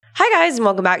Hi guys, and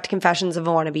welcome back to Confessions of a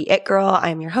Wannabe It Girl.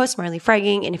 I'm your host, Marley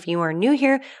Fregging, and if you are new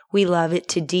here, we love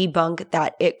to debunk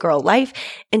that it girl life.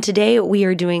 And today we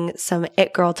are doing some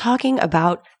it girl talking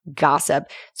about gossip.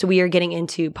 So we are getting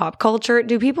into pop culture.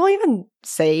 Do people even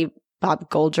say pop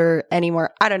culture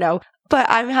anymore? I don't know. But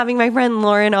I'm having my friend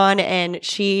Lauren on, and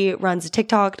she runs a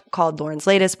TikTok called Lauren's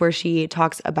Latest, where she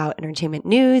talks about entertainment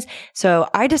news. So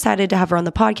I decided to have her on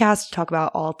the podcast to talk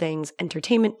about all things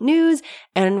entertainment news,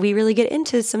 and we really get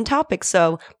into some topics.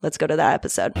 So let's go to that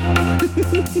episode.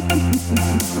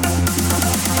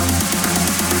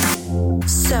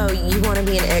 So you want to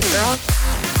be an it girl?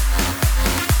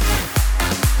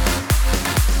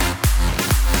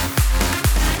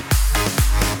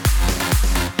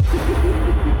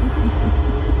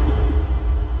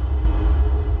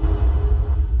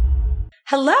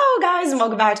 Hello, guys, and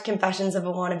welcome back to Confessions of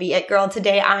a Wannabe It Girl.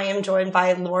 Today, I am joined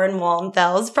by Lauren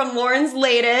Wallenfels from Lauren's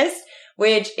Latest,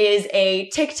 which is a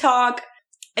TikTok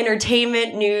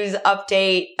entertainment news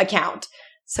update account.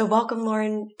 So welcome,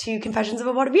 Lauren, to Confessions of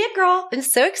a Wannabe It Girl. I'm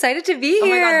so excited to be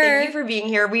here. Oh my God, thank you for being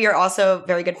here. We are also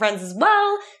very good friends as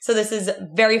well. So this is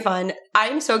very fun.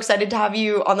 I'm so excited to have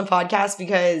you on the podcast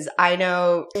because I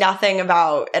know nothing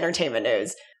about entertainment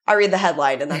news. I read the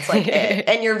headline and that's like it.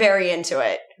 And you're very into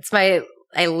it.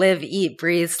 I live, eat,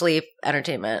 breathe, sleep,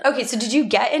 entertainment. Okay, so did you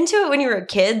get into it when you were a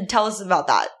kid? Tell us about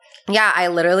that. Yeah,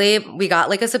 we got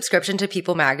like a subscription to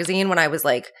People magazine when I was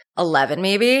like 11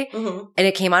 maybe. Mm-hmm. And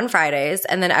it came on Fridays.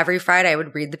 And then every Friday I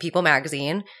would read the People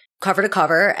magazine cover to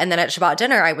cover. And then at Shabbat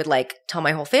dinner, I would like tell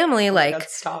my whole family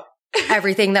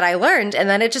everything that I learned. And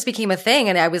then it just became a thing.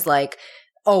 And I was like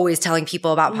always telling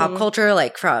people about pop culture,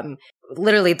 like from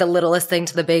literally the littlest thing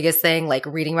to the biggest thing, like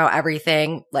reading about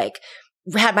everything, like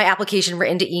had my application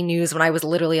written to E! News when I was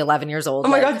literally 11 years old. Oh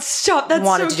my God, stop. That's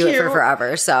wanted so to do cute. it for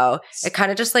forever. So it kind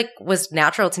of just like was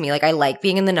natural to me. Like I like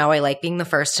being in the know. I like being the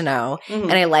first to know. Mm-hmm.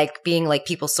 And I like being like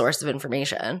people's source of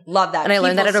information. Love that. And I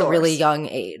learned that at a really young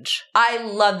age. I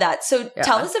love that. So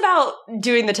tell us about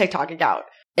doing the TikTok account.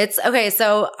 It's okay.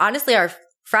 So honestly, our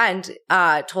friend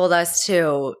told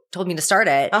me to start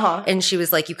it. And she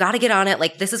was like, you got to get on it.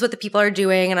 Like this is what the people are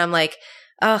doing. And I'm like,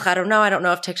 oh, I don't know. I don't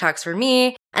know if TikTok's for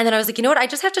me. And then I was like, you know what? I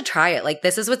just have to try it. Like,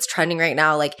 this is what's trending right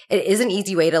now. Like, it is an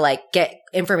easy way to like get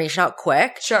information out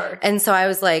quick. Sure. And so I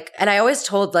was like, and I always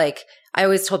told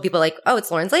people like, oh,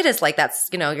 it's Lauren's Latest. Like, that's,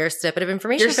 your snippet of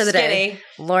information for the day.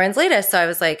 Lauren's Latest. So I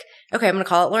was like, okay, I'm going to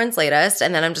call it Lauren's Latest.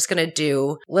 And then I'm just going to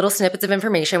do little snippets of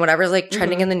information, whatever's like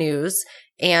trending in the news,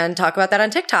 and talk about that on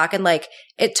TikTok. And like,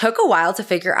 it took a while to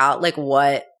figure out like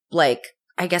what, like,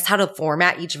 I guess how to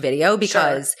format each video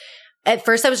because at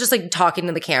first I was just like talking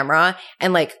to the camera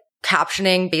and like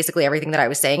captioning basically everything that I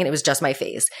was saying, and it was just my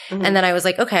face. Mm-hmm. And then I was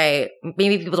like, okay,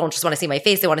 maybe people don't just want to see my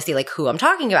face. They want to see like who I'm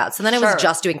talking about. So then I was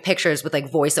just doing pictures with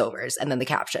like voiceovers and then the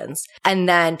captions. And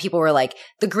then people were like,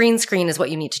 the green screen is what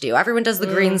you need to do. Everyone does the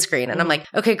green screen. And I'm like,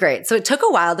 okay, great. So it took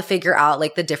a while to figure out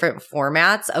like the different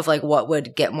formats of like what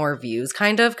would get more views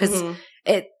kind of, because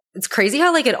it's crazy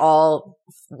how like it all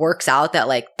works out that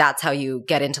like that's how you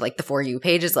get into like the For You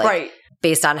page is like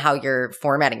based on how you're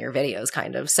formatting your videos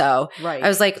kind of. So I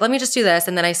was like, let me just do this.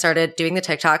 And then I started doing the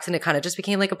TikToks, and it kind of just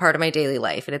became like a part of my daily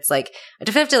life. And it's like, I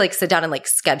just have to like sit down and like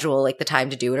schedule like the time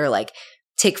to do it, or like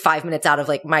take 5 minutes out of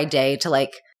like my day to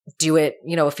like do it,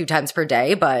 a few times per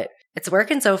day. But it's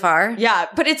working so far. Yeah.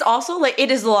 But it's also like, it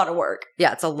is a lot of work.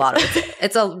 Yeah. It's a lot of,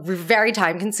 it's a very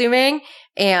time consuming.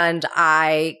 And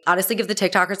I honestly give the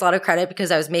TikTokers a lot of credit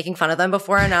because I was making fun of them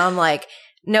before. And now I'm like,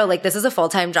 no, like this is a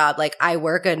full-time job. Like I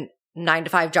work a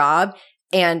 9-to-5 job,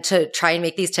 and to try and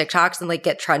make these TikToks and like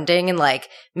get trending and like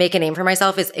make a name for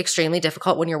myself is extremely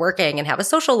difficult when you're working and have a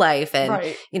social life and,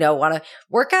 want to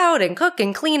work out and cook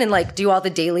and clean and like do all the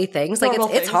daily things. Like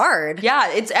it's hard.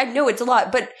 Yeah. I know it's a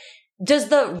lot, but does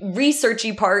the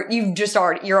researchy part,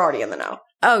 you're already in the know.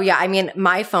 Oh yeah. I mean,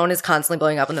 my phone is constantly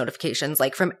blowing up with notifications,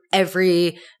 like from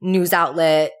every news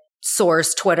outlet,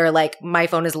 source, Twitter. Like my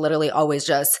phone is literally always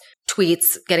just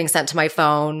tweets getting sent to my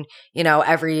phone,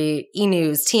 every E!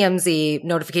 News, TMZ,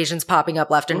 notifications popping up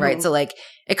left and right. So like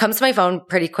it comes to my phone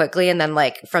pretty quickly. And then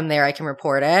like from there I can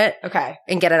report it. Okay.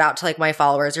 And get it out to like my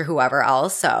followers or whoever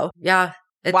else. So yeah.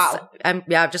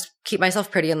 Just keep myself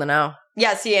pretty in the know.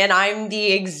 Yeah, see, and I'm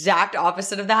the exact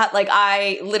opposite of that. Like,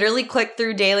 I literally click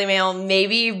through Daily Mail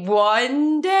maybe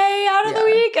one day out of the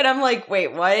week, and I'm like,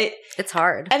 wait, what? It's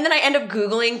hard. And then I end up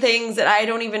Googling things that I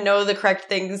don't even know the correct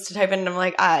things to type in, and I'm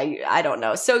like, I don't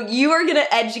know. So you are going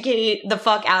to educate the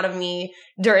fuck out of me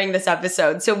during this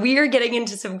episode. So we are getting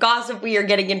into some gossip. We are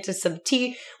getting into some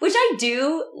tea, which I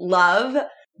do love.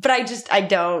 But I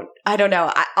don't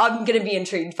know. I'm going to be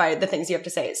intrigued by the things you have to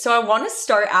say. So I want to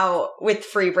start out with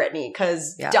Free Britney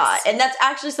because duh. And that's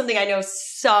actually something I know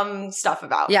some stuff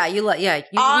about. Yeah, you went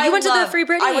to the Free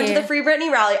Britney. I went to the Free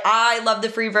Britney rally. I love the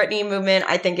Free Britney movement.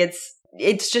 I think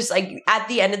it's just like at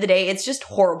the end of the day, it's just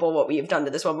horrible what we have done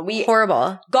to this woman. We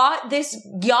got this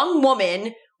young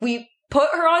woman. We put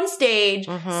her on stage,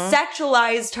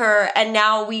 sexualized her, and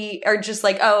now we are just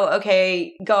like, oh,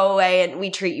 okay, go away, and we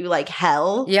treat you like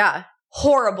hell. Yeah.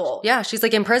 Horrible. Yeah, she's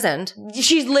like imprisoned.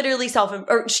 She's literally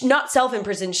not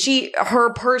self-imprisoned.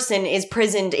 Her person is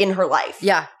prisoned in her life.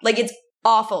 Yeah. Like, it's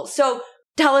awful. So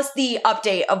tell us the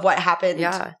update of what happened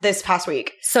this past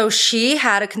week. So she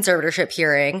had a conservatorship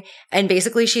hearing, and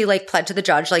basically she like pled to the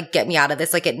judge, like, get me out of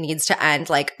this. Like, it needs to end.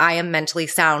 Like, I am mentally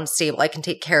sound, stable. I can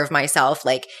take care of myself.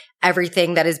 Like,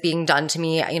 everything that is being done to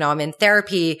me, you know, I'm in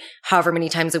therapy however many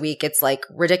times a week. It's like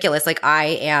ridiculous. Like, I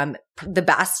am the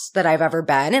best that I've ever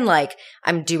been, and like,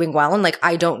 I'm doing well, and like,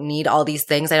 I don't need all these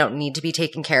things. I don't need to be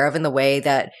taken care of in the way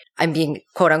that I'm being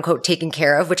quote unquote taken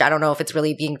care of, which I don't know if it's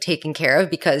really being taken care of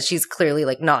because she's clearly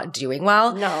like not doing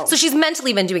well. No. So she's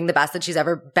mentally been doing the best that she's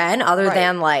ever been, other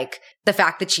than like the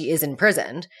fact that she is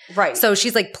imprisoned. Right. So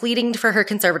she's like pleading for her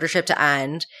conservatorship to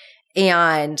end.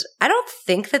 And I don't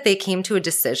think that they came to a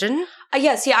decision.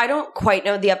 I don't quite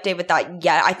know the update with that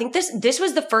yet. I think this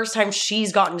was the first time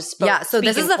she's gotten to speak. Yeah, so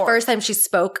this is the first time she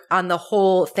spoke on the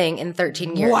whole thing in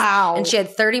 13 years. Wow. And she had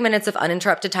 30 minutes of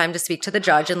uninterrupted time to speak to the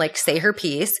judge and like say her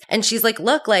piece. And she's like,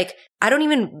 look, like, I don't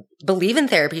even believe in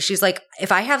therapy. She's like,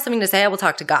 if I have something to say, I will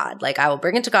talk to God. Like, I will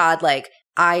bring it to God. Like,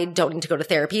 I don't need to go to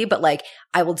therapy, but like,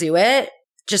 I will do it.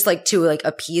 Just like to like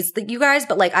appease you guys,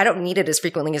 but like I don't need it as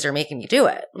frequently as you're making me do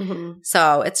it. Mm-hmm.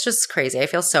 So it's just crazy. I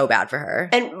feel so bad for her.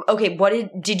 And okay, what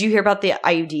did you hear about the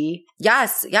IUD?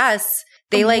 Yes.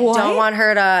 They like don't want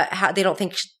her to. They don't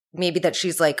think maybe that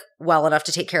she's like well enough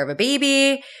to take care of a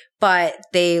baby, but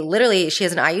she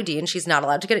has an IUD and she's not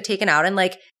allowed to get it taken out. And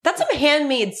like that's some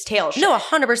Handmaid's Tale shit. No,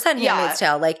 100% Handmaid's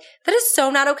Tale. Like, that is so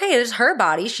not okay. It is her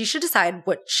body. She should decide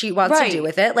what she wants to do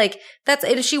with it. Like, that's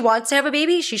it. If she wants to have a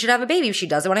baby, she should have a baby. If she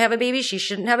doesn't want to have a baby, she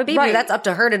shouldn't have a baby. Right. That's up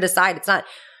to her to decide. It's not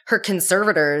her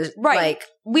conservator's like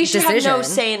we should decision. have no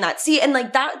say in that. See, and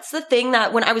like that's the thing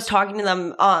that when I was talking to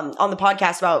them on the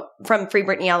podcast about from Free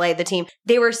Britney LA, the team,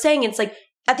 they were saying it's like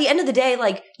at the end of the day,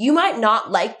 like, you might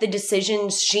not like the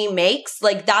decisions she makes.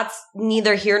 Like, that's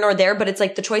neither here nor there, but it's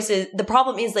like the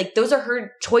problem is, like, those are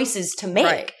her choices to make.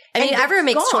 Right. I mean, everyone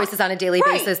makes choices on a daily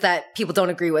basis that people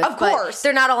don't agree with. Of course.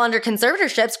 They're not all under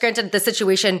conservatorships. Granted, the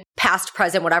situation, past,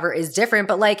 present, whatever, is different,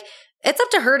 but like, it's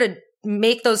up to her to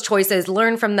make those choices,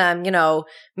 learn from them, you know,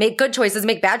 make good choices,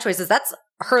 make bad choices. That's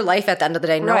her life at the end of the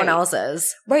day. No one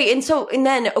else's. Right. And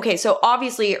then, okay, so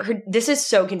obviously this is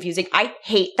so confusing. I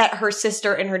hate that her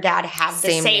sister and her dad have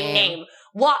the same name.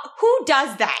 What? Who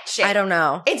does that shit? I don't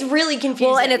know. It's really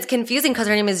confusing. Well, and it's confusing because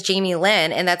her name is Jamie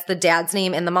Lynn, and that's the dad's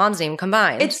name and the mom's name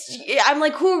combined. I'm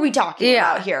like, who are we talking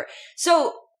about here?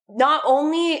 So not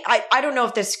only, I don't know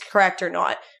if this is correct or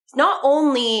not. Not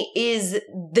only is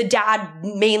the dad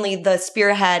mainly the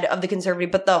spearhead of the conservative,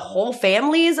 but the whole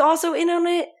family is also in on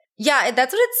it. Yeah,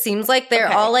 that's what it seems like.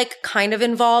 They're all like kind of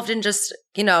involved in just,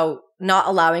 you know, not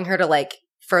allowing her to like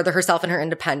further herself and her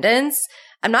independence.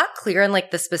 I'm not clear on like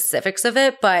the specifics of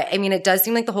it, but I mean, it does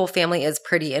seem like the whole family is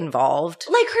pretty involved.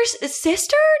 Like her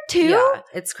sister too? Yeah,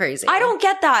 it's crazy. I don't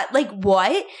get that. Like,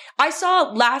 what? I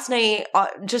saw last night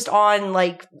just on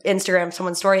like Instagram,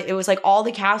 someone's story. It was like all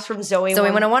the cast from Zoe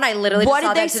 101. I literally just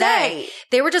saw that today. Say?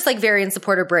 They were just like very in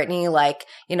support of Britney. Like,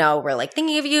 you know, we're like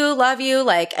thinking of you, love you.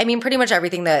 Like, I mean, pretty much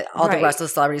everything that all the rest of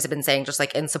the celebrities have been saying, just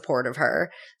like in support of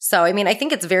her. So, I mean, I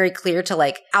think it's very clear to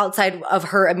like outside of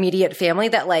her immediate family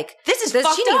that like this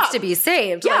she needs to be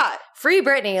saved. Yeah. Like, free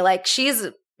Britney. Like,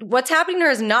 what's happening to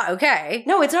her is not okay.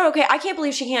 No, it's not okay. I can't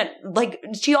believe she can't, like,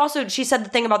 she said the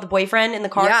thing about the boyfriend in the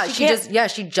car. Yeah,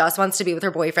 she just wants to be with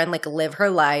her boyfriend, like, live her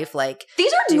life, like.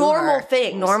 These are normal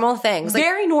things. Normal things. Like,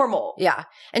 very normal. Yeah.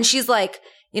 And she's like,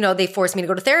 you know, they forced me to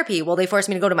go to therapy. Well, they forced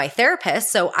me to go to my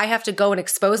therapist, so I have to go and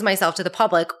expose myself to the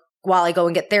public while I go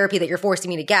and get therapy that you're forcing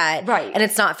me to get. Right. And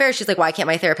it's not fair. She's like, why can't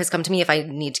my therapist come to me if I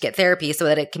need to get therapy so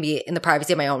that it can be in the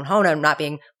privacy of my own home and I'm not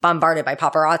being bombarded by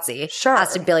paparazzi? Sure.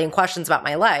 Asked a billion questions about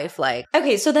my life. Like,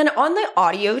 okay, so then on the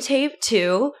audio tape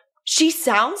too, she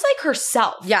sounds like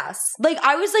herself. Yes. Like,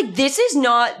 I was like, this is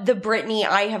not the Britney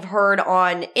I have heard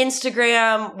on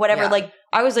Instagram, whatever. Yeah. Like,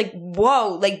 I was like,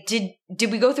 whoa, like,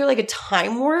 did we go through like a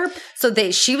time warp? So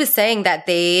she was saying that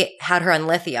they had her on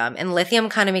lithium, and lithium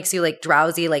kind of makes you like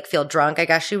drowsy, like feel drunk, I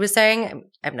guess she was saying.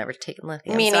 I've never taken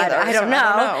lithium. Me neither. I don't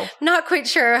know. Not quite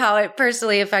sure how it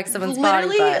personally affects someone's body.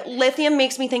 Literally, lithium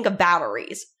makes me think of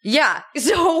batteries. Yeah.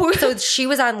 So she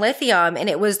was on lithium, and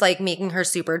it was like making her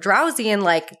super drowsy. And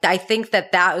like, I think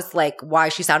that was like why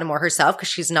she sounded more herself, because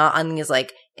she's not on these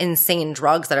like insane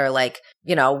drugs that are like,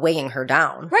 you know, weighing her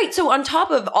down. Right. So on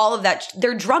top of all of that,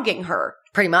 they're drugging her.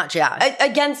 Pretty much, yeah.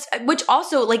 Against, which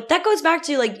also, like, that goes back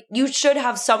to, like, you should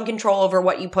have some control over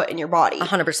what you put in your body.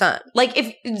 100%. Like,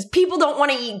 if people don't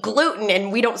want to eat gluten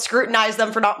and we don't scrutinize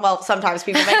them for not, well, sometimes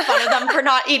people make fun of them for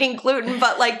not eating gluten,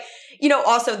 but, like, you know,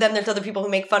 also then there's other people who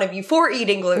make fun of you for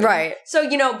eating gluten. Right. So,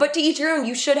 you know, but to each your own,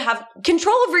 you should have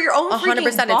control over your own 100%,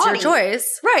 freaking body. It's your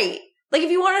choice. Right. Like,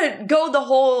 if you want to go the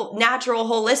whole natural,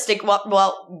 holistic,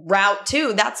 route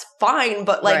too, that's fine,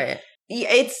 but, like, right.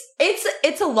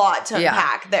 It's a lot to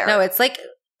unpack there. No, it's like,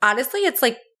 honestly, it's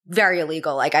like very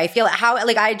illegal. Like, I feel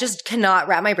I just cannot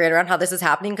wrap my brain around how this is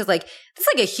happening, because like, it's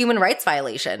like a human rights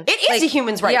violation. It is a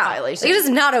human rights violation. It is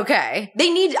not okay.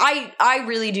 They need, I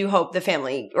really do hope the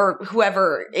family or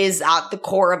whoever is at the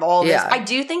core of all this. I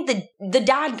do think that the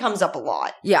dad comes up a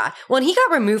lot. Yeah. Well, and he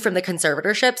got removed from the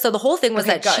conservatorship. So the whole thing was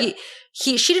that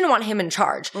she didn't want him in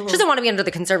charge. Mm-hmm. She doesn't want to be under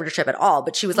the conservatorship at all.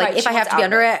 But she was like, if I have to be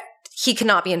under it, he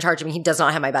cannot be in charge of me. He does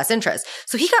not have my best interest.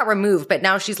 So he got removed, but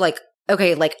now she's like,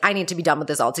 okay, like, I need to be done with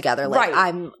this altogether. Like,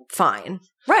 I'm fine.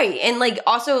 Right. And like,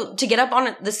 also to get up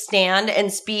on the stand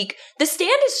and speak, the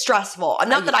stand is stressful.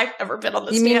 Not that I've ever been on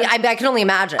the stand. Mean, I can only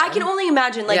imagine. I can only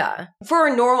imagine, like, for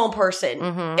a normal person,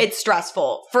 it's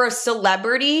stressful. For a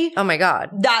celebrity, oh my God,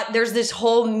 that there's this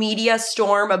whole media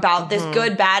storm about this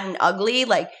good, bad, and ugly,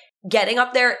 like, getting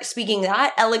up there, speaking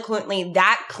that eloquently,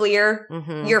 that clear,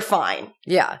 you're fine.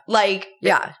 Yeah. Like,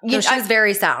 yeah. No, she's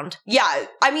very sound. Yeah.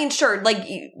 I mean, sure, like,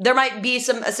 there might be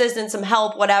some assistance, some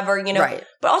help, whatever, you know. Right.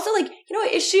 But also, like, you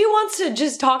know, if she wants to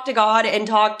just talk to God and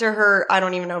talk to her, I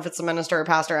don't even know if it's a minister or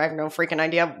pastor. I have no freaking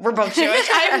idea. We're both Jewish.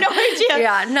 I have no idea.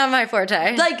 Yeah, not my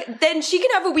forte. Like, then she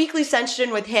can have a weekly session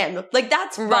with him. Like,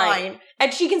 that's fine.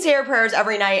 And she can say her prayers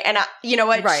every night. And you know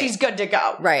what? She's good to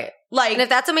go. Right. Like, and if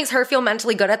that's what makes her feel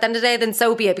mentally good at the end of the day, then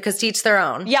so be it, because to each their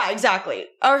own. Yeah, exactly.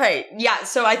 Okay. Yeah.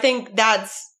 So I think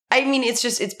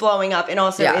it's blowing up. And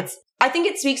also I think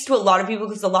it speaks to a lot of people,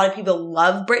 because a lot of people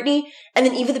love Britney. And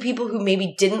then even the people who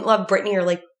maybe didn't love Britney are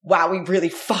like, wow, we really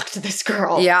fucked this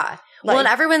girl. Yeah. Well, and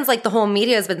everyone's like, the whole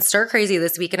media has been stir crazy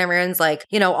this week, and everyone's like,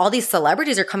 you know, all these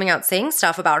celebrities are coming out saying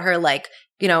stuff about her, like,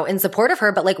 you know, in support of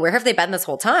her, but like, where have they been this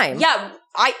whole time? Yeah.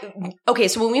 Okay,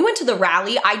 so when we went to the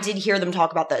rally, I did hear them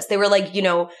talk about this. They were like, you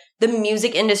know, the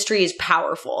music industry is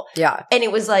powerful. Yeah. And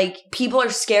it was like, people are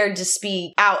scared to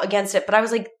speak out against it. But I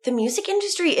was like, the music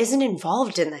industry isn't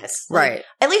involved in this. Like, right.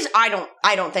 At least I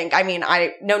don't think. I mean,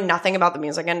 I know nothing about the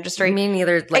music industry. Me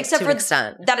neither, like, except to an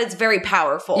extent. That it's very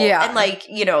powerful. Yeah. And like,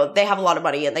 you know, they have a lot of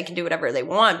money and they can do whatever they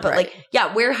want. But like,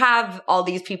 yeah, where have all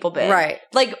these people been? Right.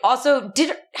 Like, also,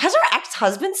 has her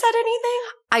ex-husband said anything?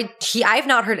 I've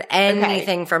not heard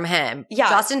anything from him. Yeah.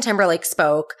 Justin Timberlake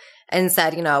spoke and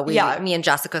said, you know, me and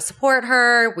Jessica support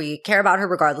her. We care about her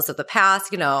regardless of the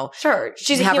past, you know. Sure.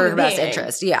 She's a human being. Have her best being.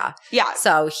 Interest. Yeah. Yeah.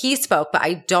 So he spoke, but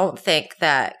I don't think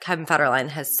that Kevin Federline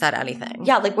has said anything.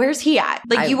 Yeah. Like, where's he at?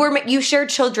 Like, you shared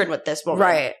children with this woman.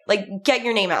 Right. Like, get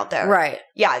your name out there. Right.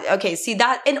 Yeah. Okay. See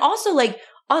that. And also, like,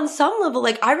 on some level,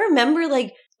 like, I remember,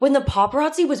 like, when the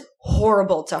paparazzi was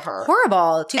horrible to her.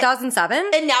 Horrible.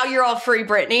 2007? And now you're all free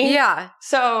Britney. Yeah.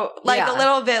 So, like, a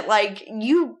little bit, like,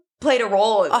 you played a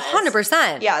role in this.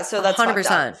 100%. Yeah, so that's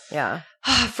 100%. Yeah.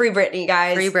 Free Britney,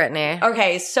 guys. Free Britney.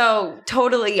 Okay, so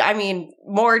totally, I mean,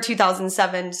 more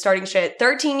 2007 starting shit.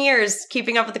 13 years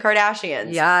keeping up with the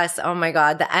Kardashians. Yes. Oh my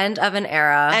God. The end of an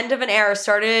era. End of an era.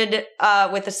 Started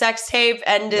with a sex tape,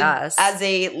 ended as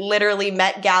a literally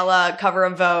Met Gala cover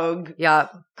of Vogue.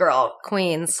 Yep. Girl.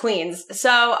 Queens.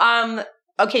 So,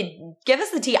 okay, give us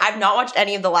the tea. I've not watched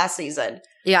any of the last season.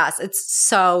 Yes, it's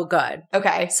so good.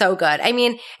 Okay. So good. I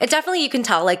mean, it definitely, you can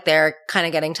tell like they're kind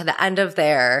of getting to the end of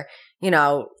their, you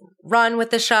know, run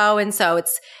with the show. And so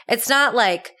it's not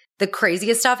like the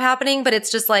craziest stuff happening, but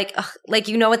it's just like,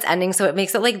 you know, it's ending. So it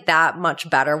makes it like that much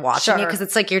better watching it, because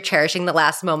it's like you're cherishing the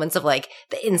last moments of like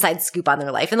the inside scoop on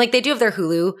their life. And like they do have their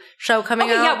Hulu show coming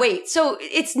out. Yeah, wait. So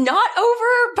it's not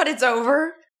over, but it's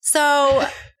over? So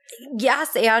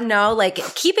yes and no. Like,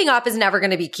 Keeping Up is never going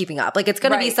to be Keeping Up. Like, it's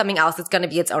going to be something else. It's going to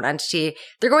be its own entity.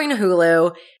 They're going to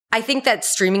Hulu. I think that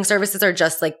streaming services are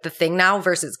just like the thing now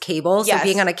versus cable. So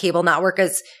being on a cable network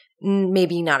is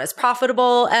maybe not as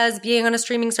profitable as being on a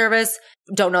streaming service.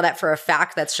 Don't know that for a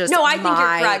fact. That's just no, I think you're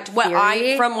correct.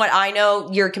 Theory. From what I know,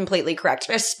 you're completely correct,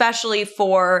 especially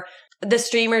for the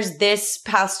streamers this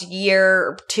past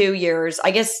year, 2 years, I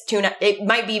guess it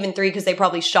might be even 3 because they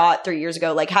probably shot 3 years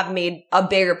ago, like have made a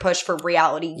bigger push for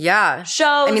reality shows.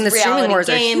 I mean, the streaming wars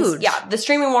games. are huge. Yeah, the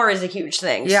streaming war is a huge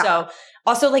thing. Yeah. So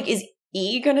also, like, is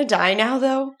E gonna die now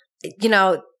though? You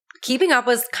know, Keeping Up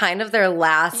was kind of their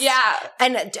last. Yeah.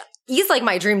 And E's like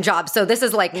my dream job. So this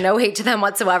is like no hate to them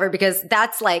whatsoever because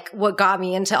that's like what got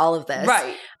me into all of this.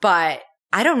 Right. But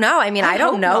I don't know. I mean, I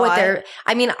don't know what they're,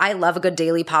 I mean, I love a good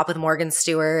daily pop with Morgan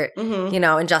Stewart, you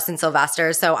know, and Justin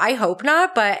Sylvester. So I hope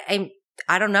not, but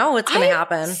I don't know what's going to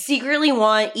happen. I secretly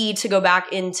want E to go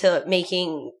back into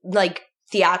making like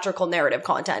theatrical narrative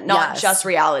content, not just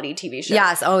reality TV shows.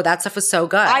 Yes. Oh, that stuff was so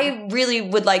good. I really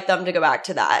would like them to go back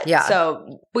to that. Yeah.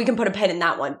 So we can put a pin in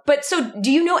that one. But so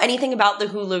do you know anything about the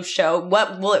Hulu show?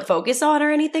 What will it focus on or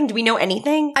anything? Do we know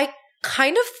anything? I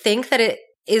kind of think that it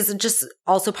is just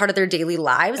also part of their daily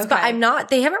lives, but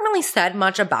they haven't really said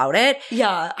much about it.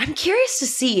 Yeah. I'm curious to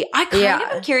see. I kind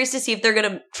of am curious to see if they're going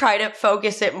to try to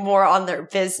focus it more on their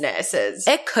businesses.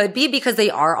 It could be because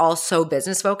they are all so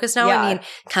business focused now. Yeah. I mean,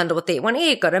 Kendall with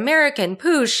 818, Good American,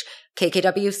 Poosh,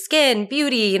 KKW Skin,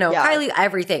 Beauty, you know, Kylie,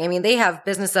 everything. I mean, they have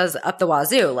businesses up the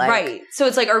wazoo. Like, right. So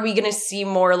it's like, are we going to see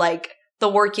more like the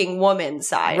working woman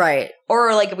side? Right.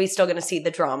 Or like, are we still going to see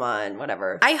the drama and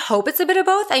whatever? I hope it's a bit of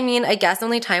both. I mean, I guess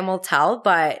only time will tell,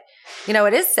 but you know,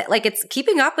 it is like, it's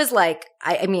Keeping Up is like,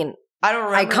 I mean, I don't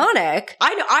remember. Iconic.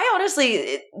 I know. I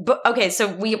honestly, okay,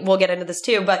 so we'll get into this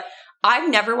too, but I've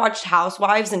never watched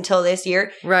Housewives until this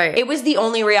year. Right. It was the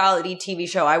only reality TV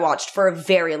show I watched for a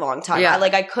very long time. Yeah.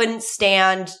 I couldn't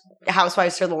stand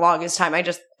Housewives for the longest time.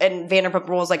 And Vanderpump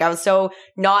Rules, like I was so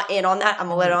not in on that.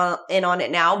 I'm a little in on it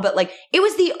now, but like it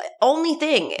was the only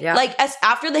thing. Yeah. Like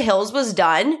after The Hills was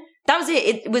done, that was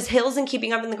it. It was Hills and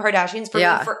Keeping Up in the Kardashians for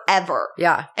me forever.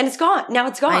 Yeah. And it's gone. Now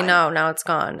it's gone. I know. Now it's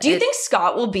gone. Do you think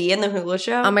Scott will be in the Hulu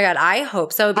show? Oh my God. I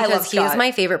hope so because he is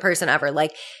my favorite person ever.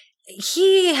 Like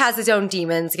he has his own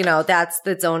demons, you know, that's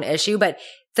its own issue, but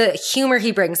the humor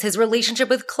he brings, his relationship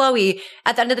with Chloe,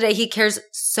 at the end of the day, he cares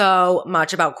so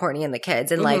much about Kourtney and the kids.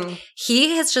 And like,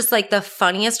 he has just like the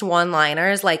funniest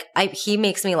one-liners. Like he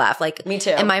makes me laugh. Like me too.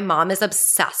 And my mom is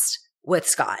obsessed with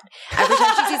Scott. Every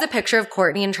time she sees a picture of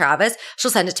Kourtney and Travis,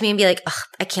 she'll send it to me and be like, ugh,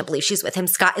 I can't believe she's with him.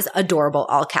 Scott is adorable,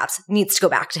 all caps, needs to go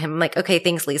back to him. I'm like, okay,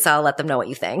 thanks, Lisa. I'll let them know what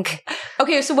you think.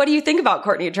 Okay, so what do you think about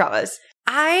Kourtney and Travis?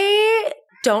 I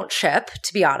don't ship,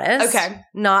 to be honest. Okay.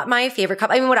 Not my favorite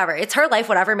couple. I mean, whatever. It's her life.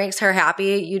 Whatever makes her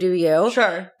happy. You do you.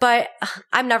 Sure. But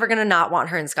I'm never going to not want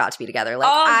her and Scott to be together.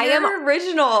 Like, you're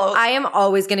original. I am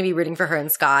always going to be rooting for her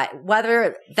and Scott.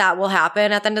 Whether that will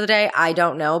happen at the end of the day, I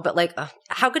don't know. But like,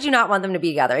 how could you not want them to be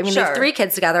together? I mean, they have 3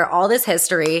 kids together, all this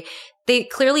history. They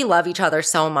clearly love each other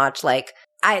so much. Like,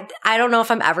 I don't know if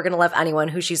I'm ever going to love anyone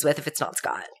who she's with if it's not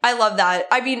Scott. I love that.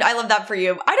 I mean, I love that for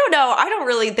you. I don't know. I don't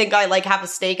really think I like have a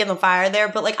stake in the fire there,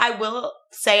 but like I will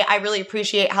say I really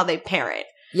appreciate how they parent.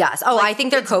 Yes. Oh, like, I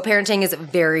think their co-parenting is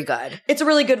very good. It's a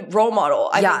really good role model,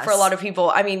 I think, for a lot of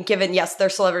people. I mean, given, yes, they're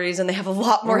celebrities and they have a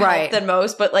lot more help than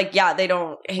most, but like, yeah, they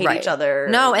don't hate each other.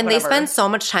 No, and they spend so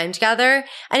much time together.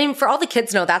 I mean, for all the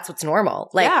kids know, that's what's normal.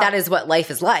 Like, that is what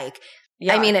life is like.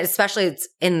 Yeah. I mean, especially it's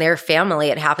in their family,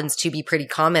 it happens to be pretty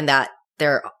common that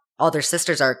all their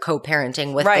sisters are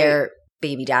co-parenting with their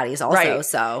baby daddies also. Right.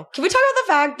 So can we talk about the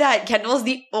fact that Kendall's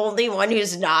the only one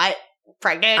who's not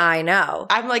pregnant? I know.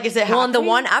 I'm like, is it happening? Well, and the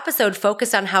one episode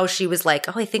focused on how she was like,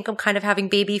 oh, I think I'm kind of having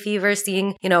baby fever,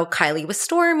 seeing, you know, Kylie with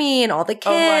Stormi and all the kids.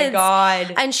 Oh my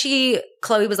God. And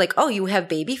Chloe was like, oh, you have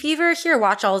baby fever? Here,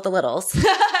 watch all of the littles.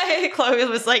 Chloe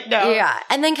was like, no. Yeah.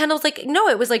 And then Kendall's like, no,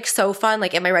 it was like so fun.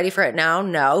 Like, am I ready for it now?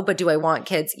 No. But do I want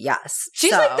kids? Yes.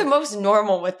 She's like the most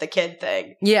normal with the kid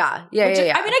thing. Yeah. Yeah.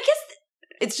 I mean, I guess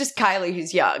it's just Kylie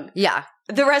who's young. Yeah.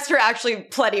 The rest are actually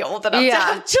plenty old enough to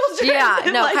have children.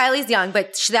 Yeah, no, Kylie's young,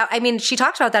 but she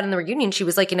talked about that in the reunion. She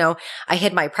was like, you know, I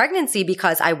hid my pregnancy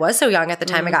because I was so young at the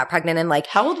time I got pregnant. And like,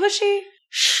 how old was she?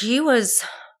 She was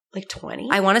like 20.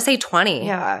 I want to say 20.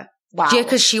 Yeah. Wow. Yeah,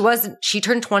 because she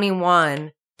turned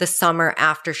 21 the summer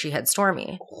after she had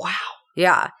Stormi. Wow.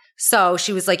 Yeah. So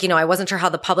she was like, you know, I wasn't sure how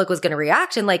the public was going to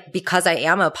react. And like, because I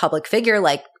am a public figure,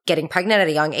 like getting pregnant at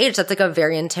a young age, that's like a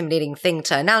very intimidating thing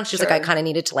to announce. She's like, I kind of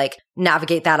needed to like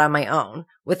navigate that on my own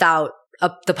without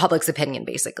the public's opinion,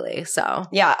 basically. So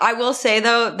yeah, I will say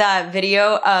though that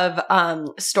video of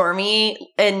Stormi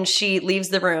and she leaves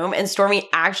the room and Stormi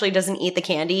actually doesn't eat the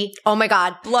candy. Oh my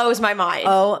God, blows my mind.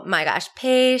 Oh my gosh,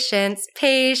 patience.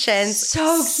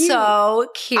 So cute. So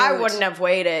cute. I wouldn't have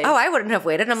waited. Oh, I wouldn't have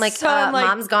waited. I'm like,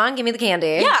 Mom's gone. Give me the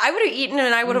candy. Yeah, I would have eaten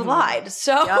and I would have lied.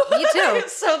 So me too.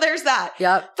 So there's that.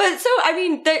 Yep. But so I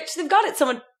mean, they've got it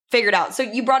somewhat figured out. So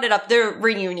you brought it up, the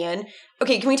reunion.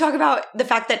 Okay, can we talk about the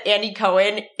fact that Andy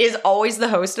Cohen is always the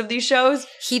host of these shows?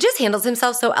 He just handles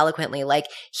himself so eloquently. Like,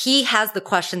 he has the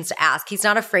questions to ask. He's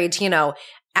not afraid to,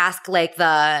 ask like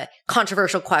the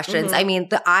controversial questions. Mm-hmm. I mean,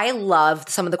 I love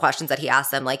some of the questions that he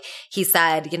asked them. Like, he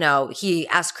said, he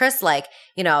asked Chris, like,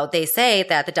 they say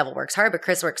that the devil works hard, but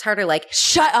Chris works harder. Like,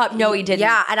 shut up. No, he didn't.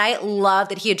 Yeah. And I love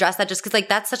that he addressed that just because, like,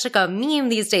 that's such like a meme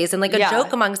these days and like a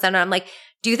joke amongst them. And I'm like,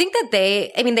 do you think that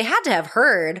they had to have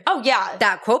heard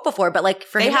that quote before, but like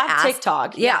for him to ask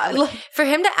TikTok. Yeah. For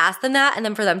him to ask them that and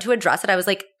then for them to address it, I was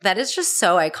like, that is just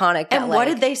so iconic. And what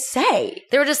did they say?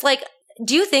 They were just like,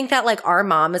 do you think that like our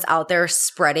mom is out there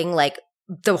spreading like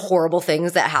the horrible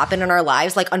things that happen in our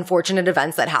lives, like unfortunate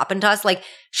events that happen to us? Like,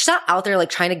 she's not out there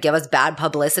like trying to give us bad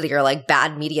publicity or like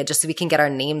bad media just so we can get our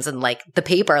names in like the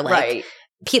paper. Like,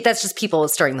 that's just people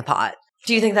stirring the pot.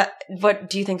 Do you think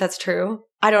that's true?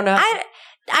 I don't know.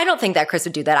 I don't think that Chris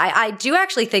would do that. I do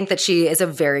actually think that she is a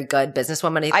very good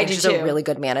businesswoman. I think she's a really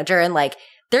good manager. And like,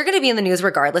 they're going to be in the news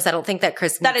regardless. I don't think that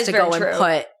Chris needs to go and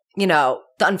put,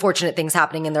 the unfortunate things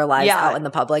happening in their lives out in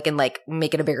the public and like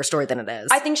make it a bigger story than it is.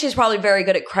 I think she's probably very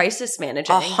good at crisis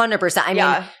managing. 100%. I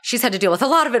mean, she's had to deal with a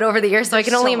lot of it over the years, so I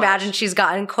can only imagine she's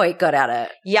gotten quite good at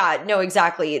it. Yeah, no,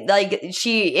 exactly. Like,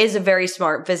 she is a very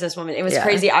smart businesswoman. It was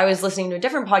crazy. I was listening to a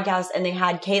different podcast and they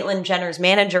had Caitlyn Jenner's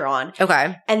manager on.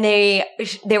 Okay. And they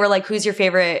were like, who's your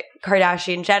favorite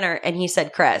Kardashian Jenner? And he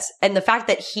said Kris. And the fact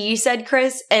that he said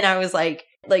Kris, and I was like,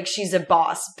 she's a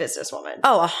boss businesswoman.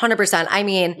 Oh, 100%. I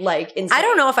mean, like, insane. I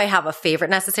don't know if I have a favorite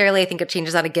necessarily. I think it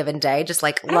changes on a given day. Just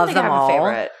like love them all. I have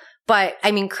a favorite. But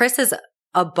I mean, Kris is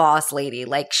a boss lady.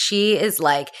 Like, she is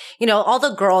like, all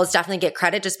the girls definitely get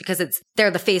credit just because they're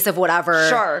the face of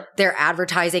whatever their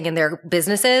advertising and their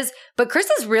businesses. But Kris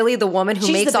is really the woman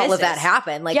who makes all of that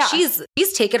happen. Like, she's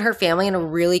taken her family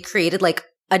and really created like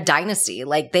a dynasty.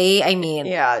 Like,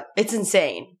 yeah, it's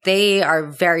insane. They are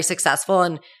very successful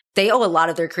and they owe a lot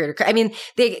of their career to,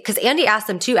 because Andy asked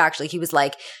them too, actually. He was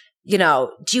like,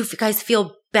 do you guys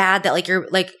feel bad that like you're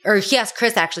like, or he asked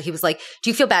Kris actually, he was like, do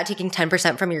you feel bad taking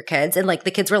 10% from your kids? And like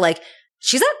the kids were like,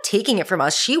 she's not taking it from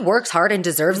us. She works hard and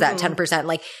deserves that 10%.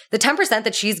 Like, the 10%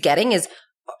 that she's getting is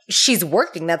she's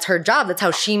working. That's her job. That's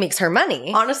how she makes her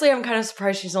money. Honestly, I'm kind of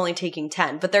surprised she's only taking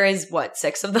 10, but there is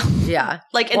 6 of them. Yeah.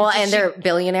 And they're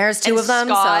billionaires, 2 of them.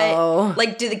 Scott, so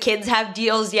like, do the kids have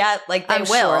deals yet? Like, they I'm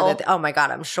will. Sure oh my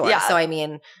God, I'm sure. Yeah. So I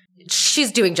mean,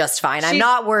 she's doing just fine. I'm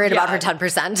not worried about her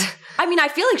 10%. I mean, I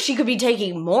feel like she could be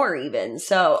taking more even.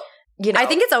 So, I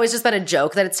think it's always just been a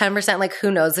joke that it's 10%. Like,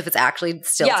 who knows if it's actually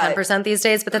still 10% these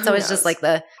days, but that's always just like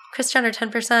the Kris Jenner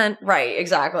 10%. Right,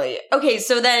 exactly. Okay,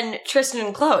 so then Tristan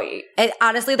and Khloe. And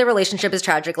honestly, the relationship is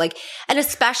tragic. Like, and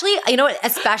especially,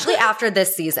 especially after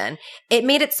this season, it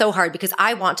made it so hard because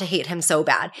I want to hate him so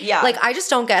bad. Yeah. Like, I just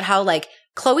don't get how, like,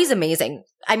 Khloe's amazing.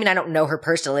 I mean, I don't know her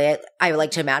personally. I would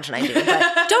like to imagine I do,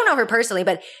 but don't know her personally.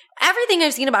 But everything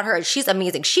I've seen about her, she's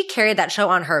amazing. She carried that show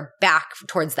on her back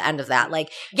towards the end of that.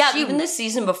 Like, even this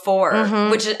season before,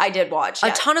 which I did watch.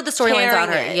 A ton of the storylines on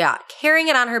her. Yeah. Carrying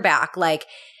it on her back. Like,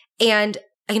 and,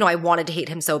 I wanted to hate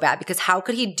him so bad because how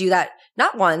could he do that?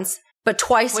 Not once, but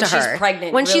twice to her. When she's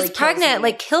pregnant. When she's pregnant,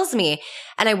 like, kills me.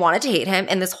 And I wanted to hate him.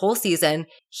 And this whole season,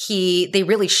 they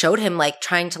really showed him, like,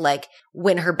 trying to, like,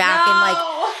 win her back.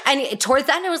 And towards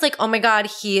the end, I was like, oh my God,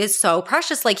 he is so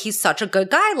precious. Like, he's such a good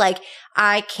guy. Like,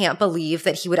 I can't believe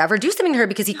that he would ever do something to her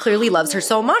because he clearly loves her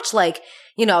so much. Like,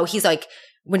 he's like,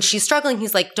 when she's struggling,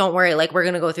 he's like, don't worry. Like, we're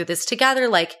going to go through this together.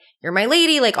 Like, you're my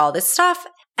lady, like, all this stuff.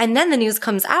 And then the news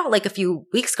comes out like a few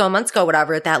weeks ago, months ago,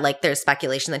 whatever, that like there's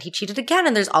speculation that he cheated again.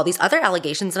 And there's all these other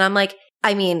allegations. And I'm like,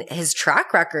 I mean, his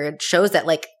track record shows that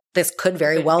like this could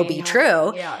very well be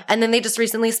true. Yeah. And then they just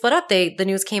recently split up. The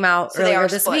news came out earlier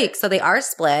this week. So they are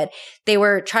split. They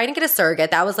were trying to get a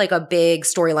surrogate. That was like a big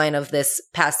storyline of this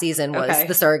past season was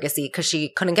the surrogacy because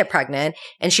she couldn't get pregnant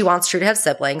and she wants True to have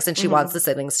siblings and she wants the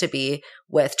siblings to be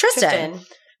with Tristan.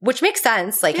 Which makes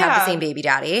sense, like have the same baby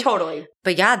daddy. Totally.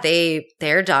 But yeah,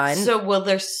 they're done. So will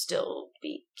there still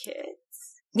be kids?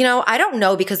 I don't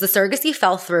know because the surrogacy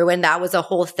fell through and that was a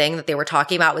whole thing that they were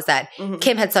talking about was that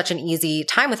Kim had such an easy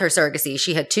time with her surrogacy.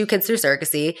 She had 2 kids through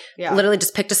surrogacy, literally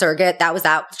just picked a surrogate. That was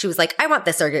that. She was like, I want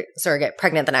this surrogate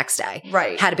pregnant the next day.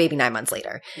 Right. Had a baby 9 months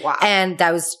later. Wow. And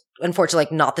that was unfortunately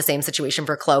like not the same situation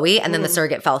for Khloe. And then the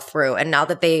surrogate fell through. And now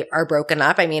that they are broken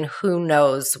up, I mean, who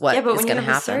knows what is going to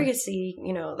happen. Surrogacy,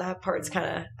 you know, that part's kind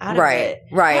of out of it.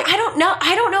 Right. I don't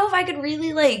know if I could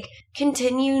really like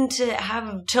continue to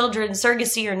have children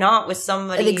surrogacy or not with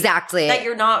somebody exactly that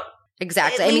you're not.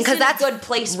 Exactly. I mean, because that's a good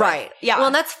place. Right. With. Yeah. Well,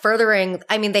 and that's furthering.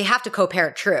 I mean, they have to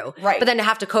co-parent True. Right. But then to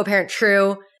have to co-parent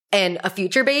True and a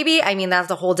future baby, I mean,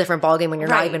 that's a whole different ballgame when you're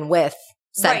not even with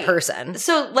said person.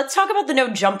 So let's talk about the no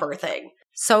jumper thing.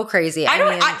 So crazy.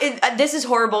 This is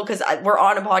horrible because we're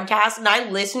on a podcast and I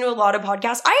listen to a lot of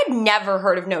podcasts. I had never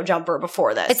heard of No Jumper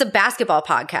before this. It's a basketball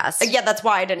podcast. Yeah, that's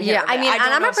why I didn't hear of it. I mean, and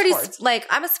I'm a pretty, like,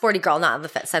 I'm a sporty girl, not in the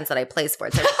sense that I play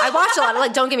sports. I watch a lot of,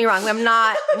 like, don't get me wrong,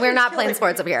 we're not playing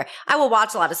sports over here. I will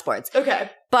watch a lot of sports.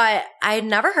 Okay. But I had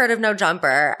never heard of No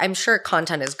Jumper. I'm sure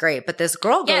content is great, but this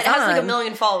girl goes on. Yeah, it has like 1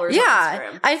 million followers on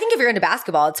Instagram. I think if you're into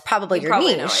basketball, it's probably your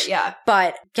niche. Know it, yeah.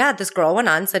 But yeah, this girl went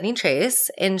on, Sydney Chase,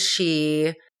 and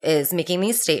she is making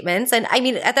these statements. And I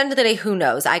mean, at the end of the day, who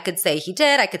knows? I could say he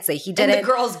did. I could say he didn't. And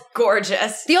the girl's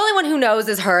gorgeous. The only one who knows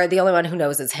is her. The only one who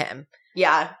knows is him.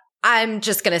 Yeah. I'm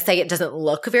just going to say it doesn't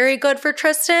look very good for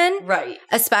Tristan. Right.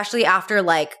 Especially after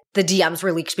like the DMs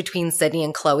were leaked between Sydney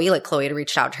and Khloe. Like Khloe had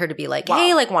reached out to her to be like,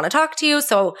 hey, like want to talk to you.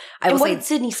 So what did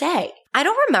Sydney say? I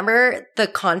don't remember the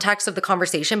context of the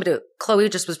conversation, but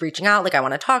Khloe just was reaching out like, I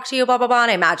want to talk to you, blah, blah, blah.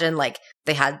 And I imagine like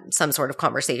they had some sort of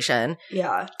conversation.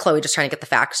 Yeah. Khloe just trying to get the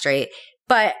facts straight.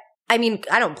 But I mean,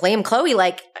 I don't blame Khloe.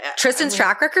 Like Tristan's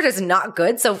track record is not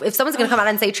good. So if someone's going to come out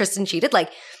and say Tristan cheated,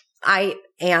 like I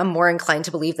am more inclined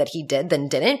to believe that he did than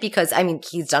didn't because, I mean,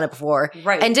 he's done it before.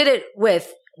 Right. And did it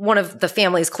with one of the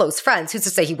family's close friends. Who's to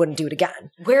say he wouldn't do it again?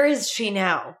 Where is she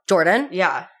now? Jordan?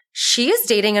 Yeah. She is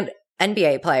dating an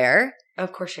NBA player.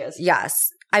 Of course she is. Yes.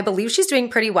 I believe she's doing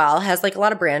pretty well, has like a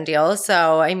lot of brand deals.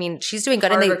 So, I mean, she's doing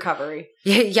good. Hard recovery.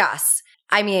 Yes.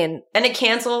 I mean. And a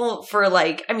cancel for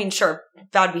like, I mean, sure,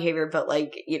 bad behavior, but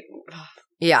like.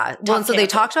 Yeah. Well, and so they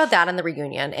talked about that in the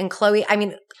reunion. And Khloe, I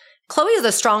mean, Khloe is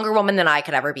a stronger woman than I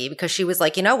could ever be because she was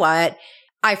like, you know what?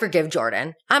 I forgive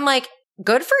Jordan. I'm like,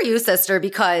 good for you, sister,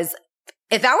 because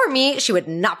if that were me, she would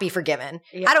not be forgiven.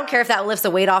 Yeah. I don't care if that lifts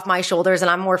a weight off my shoulders and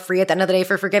I'm more free at the end of the day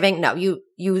for forgiving. No,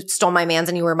 you stole my man's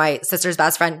and you were my sister's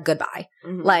best friend. Goodbye.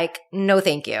 Mm-hmm. Like, no,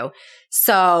 thank you.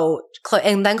 So,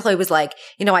 and then Khloe was like,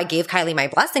 you know, I gave Kylie my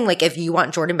blessing. Like, if you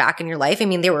want Jordan back in your life, I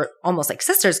mean, they were almost like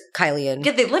sisters, Kylie and.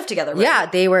 Yeah, they lived together, right? Yeah,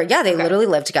 they literally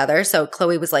lived together. So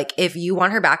Khloe was like, if you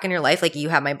want her back in your life, like, you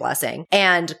have my blessing.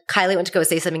 And Kylie went to go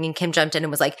say something and Kim jumped in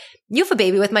and was like, you have a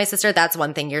baby with my sister. That's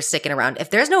one thing, you're sticking around.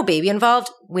 If there's no baby involved,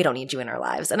 we don't need you in our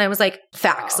lives. And I was like,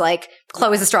 facts. Wow. Like,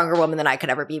 Khloe's a stronger woman than I could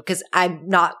ever be because I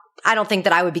don't think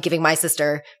that I would be giving my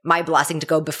sister my blessing to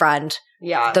go befriend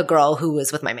the girl who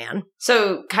was with my man.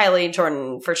 So Kylie and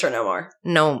Jordan, for sure, no more.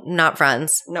 No, not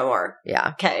friends. No more.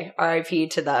 Yeah. Okay. R.I.P.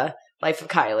 to the Life of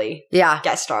Kylie. Yeah.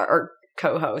 Guest star or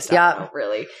co-host. I don't know,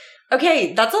 really.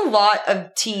 Okay. That's a lot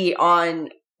of tea on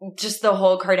just the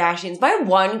whole Kardashians. My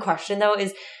one question, though,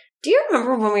 is do you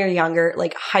remember when we were younger,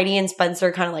 like Heidi and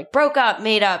Spencer kind of like broke up,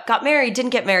 made up, got married, didn't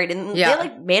get married, and they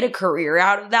like made a career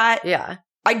out of that? Yeah.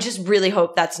 I just really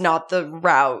hope that's not the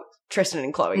route Tristan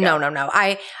and Khloe go. No.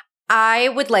 I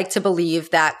would like to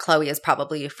believe that Khloe is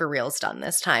probably for reals done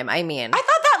this time. I mean. I thought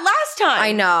that last time.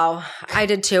 I know. I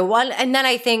did too. And then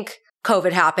I think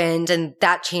COVID happened and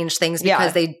that changed things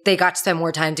because they got to spend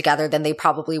more time together than they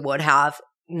probably would have,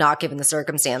 not given the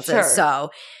circumstances. Sure.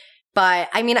 So. But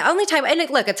I mean, only time, and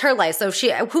look, it's her life. So if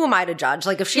who am I to judge?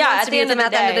 Like if she wants to be with him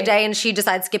at the end of the day and she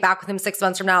decides to get back with him 6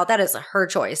 months from now, that is her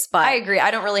choice. But I agree.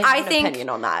 I don't really have an opinion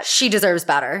on that. She deserves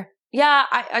better. Yeah.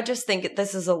 I just think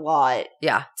this is a lot.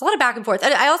 Yeah. It's a lot of back and forth.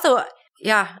 And I also,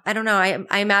 I don't know.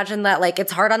 I imagine that like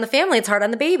it's hard on the family. It's hard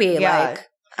on the baby. Yeah. Like,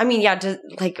 I mean,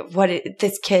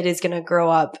 this kid is going to grow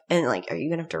up and like, are you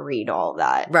going to have to read all of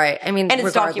that? Right. I mean, and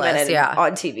it's documented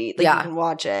on TV. Like you can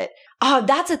watch it. Oh,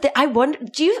 that's a thing. I wonder,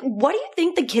 what do you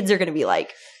think the kids are going to be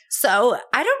like? So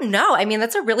I don't know. I mean,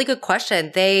 that's a really good question.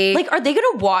 Are they going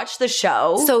to watch the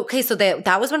show? So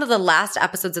that was one of the last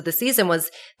episodes of the season was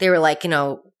they were like, you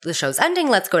know, the show's ending.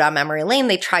 Let's go down memory lane.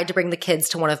 They tried to bring the kids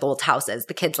to one of the old houses.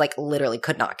 The kids like literally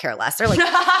could not care less. They're like,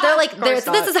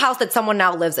 this is a house that someone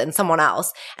now lives in, someone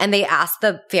else. And they asked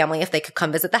the family if they could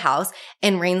come visit the house.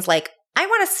 And Rain's like, I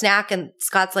want a snack. And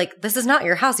Scott's like, this is not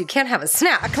your house. You can't have a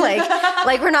snack.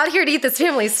 Like we're not here to eat this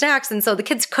family's snacks. And so the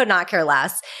kids could not care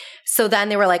less. So then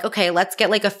they were like, okay, let's get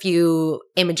like a few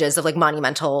images of like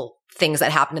monumental things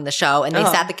that happened in the show, and they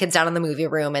sat the kids down in the movie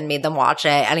room and made them watch it.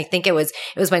 And I think it was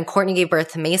when Courtney gave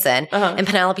birth to Mason, and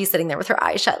Penelope sitting there with her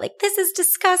eyes shut, like, this is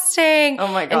disgusting. Oh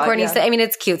my God. And Courtney said, I mean,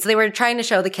 it's cute. So they were trying to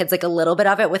show the kids like a little bit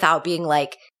of it without being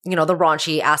like, you know, the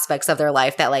raunchy aspects of their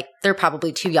life that like they're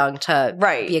probably too young to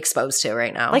be exposed to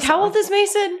right now. Like, how old is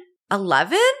Mason?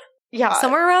 11? Yeah.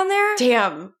 Somewhere around there?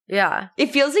 Damn. Yeah.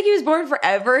 It feels like he was born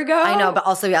forever ago. I know, but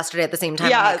also yesterday at the same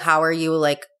time, like, how are you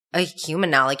like a human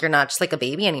now? Like, you're not just like a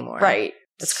baby anymore. Right.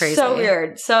 It's crazy. So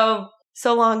weird. So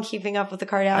long keeping up with the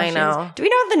Kardashians. I know. Do we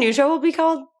know what the new show will be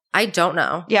called? I don't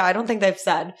know. Yeah, I don't think they've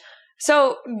said.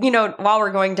 So, you know, while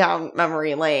we're going down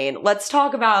memory lane, let's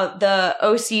talk about the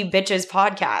OC Bitches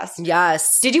podcast.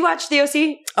 Yes. Did you watch the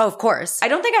OC? Oh, of course. I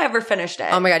don't think I ever finished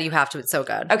it. Oh my God, you have to. It's so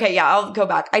good. Okay, yeah, I'll go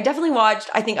back. I definitely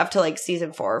watched, I think, up to like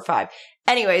season 4 or 5.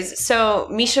 Anyways, so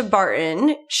Misha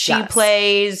Barton, she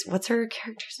plays, what's her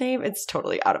character's name? It's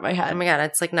totally out of my head. Oh my God,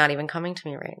 it's like not even coming to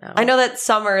me right now. I know that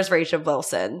Summer is Rachel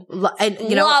Bilson.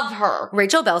 Love her.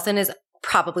 Rachel Bilson is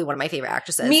probably one of my favorite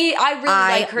actresses. I really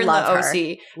like her in the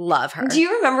OC. Love her. Do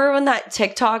you remember when that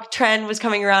TikTok trend was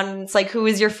coming around and it's like, who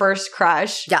was your first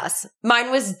crush? Yes.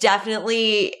 Mine was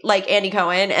definitely like Andy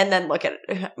Cohen, and then look at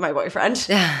my boyfriend.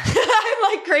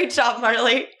 I'm like, great job,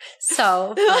 Marley.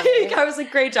 So like, I was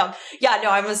like, great job. Yeah, no,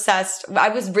 I'm obsessed. I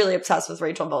was really obsessed with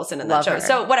Rachel Bilson in that show. Her.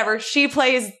 So whatever, she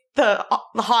plays the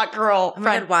hot girl. Oh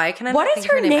my God, why can I? What is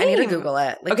her name? I need to Google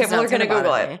it. Like, okay, well, we're gonna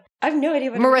Google it. I have no idea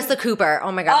what Marissa Cooper.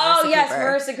 Oh my God. Oh yes,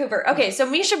 Marissa Cooper. Okay, so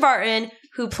Misha Barton,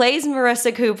 who plays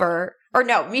Marissa Cooper, or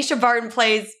no, Misha Barton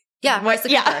plays. Marissa Cooper.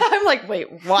 Yeah, I'm like,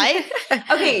 wait, what?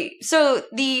 Okay, so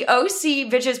the OC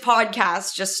Bitches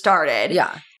podcast just started.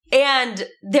 Yeah. And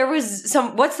there was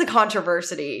what's the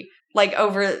controversy? Like,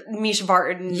 over Misha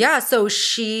Barton? Yeah, so is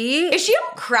she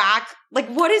on crack? Like,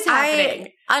 what is happening?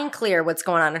 Unclear what's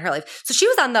going on in her life. So she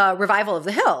was on the revival of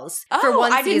The Hills for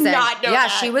one season. I did not know that. Yeah,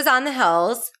 she was on The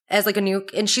Hills as like a new,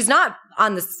 and she's not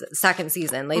on the second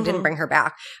season. They didn't bring her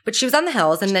back, but she was on The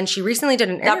Hills, and then she recently did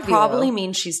an interview. That probably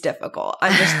means she's difficult.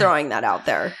 I'm just throwing that out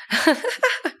there.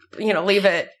 You know, leave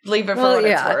it for what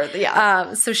it's worth.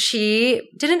 Yeah. So she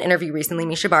did an interview recently,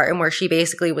 Misha Barton, where she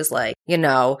basically was like, you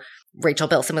know, Rachel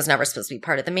Bilson was never supposed to be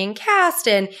part of the main cast.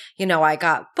 And, you know, I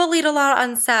got bullied a lot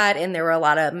on set, and there were a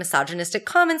lot of misogynistic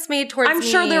comments made towards me. I'm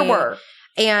sure there were.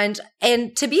 And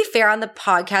to be fair, on the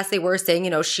podcast, they were saying, you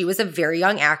know, she was a very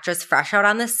young actress, fresh out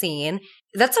on the scene.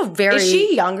 That's a very... Is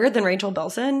she younger than Rachel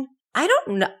Bilson? I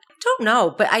don't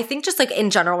know, but I think just like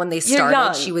in general when they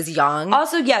started, she was young.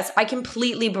 Also, yes, I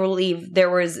completely believe there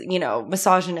was, you know,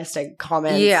 misogynistic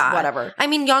comments, whatever. I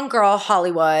mean, young girl,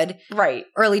 Hollywood, right?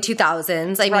 Early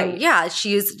 2000s. I mean, yeah,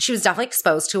 she was definitely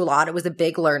exposed to a lot. It was a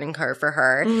big learning curve for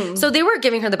her. Mm-hmm. So they were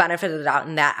giving her the benefit of the doubt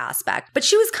in that aspect. But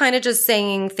she was kind of just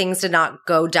saying things did not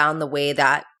go down the way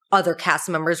that other cast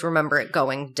members remember it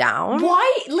going down.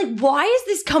 Why is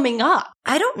this coming up?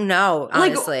 I don't know,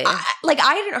 honestly.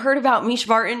 I hadn't heard about Misha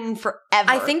Barton forever.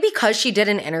 I think because she did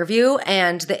an interview,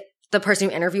 and the person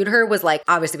who interviewed her was like,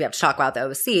 obviously we have to talk about the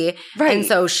OC. Right. And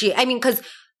so because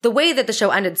the way that the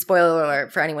show ended, spoiler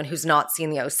alert for anyone who's not seen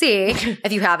the OC,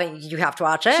 if you haven't, you have to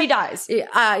watch it. She dies.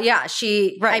 I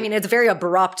mean, it's a very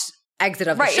abrupt exit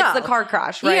of the show. Right, it's the car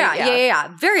crash, right?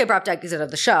 Yeah. Very abrupt exit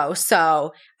of the show.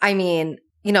 So, I mean...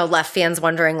 You know, left fans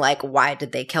wondering, like, why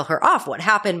did they kill her off? What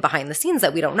happened behind the scenes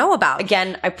that we don't know about?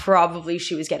 Again,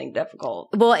 she was getting difficult.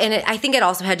 Well, and I think it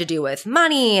also had to do with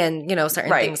money and, you know,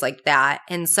 certain things like that.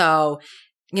 And so,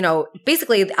 you know,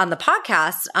 basically on the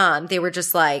podcast, they were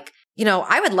just like, you know,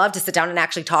 I would love to sit down and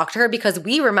actually talk to her, because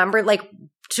we remember, like,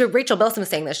 to Rachel Bilson was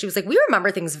saying this. She was like, we remember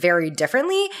things very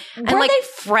differently. Were they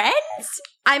friends?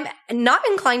 I'm not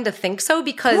inclined to think so,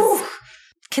 because...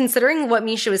 Considering what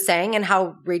Misha was saying and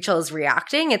how Rachel is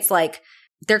reacting, it's like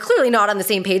they're clearly not on the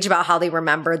same page about how they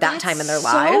remember that time in their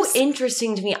lives. So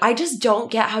interesting to me. I just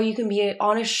don't get how you can be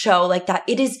on a show like that.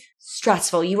 It is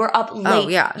stressful. You are up late. Oh,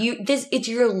 yeah. It's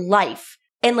your life.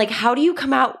 And like, how do you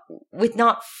come out with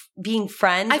not being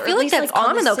friends? I feel like that's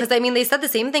common though, because I mean, they said the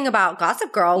same thing about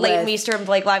Gossip Girl. Leighton Meester and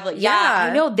Blake Lively. Yeah,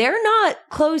 I know. They're not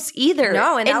close either.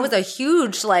 No, and that was a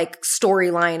huge like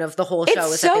storyline of the whole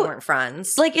show, is that they weren't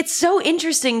friends. Like, it's so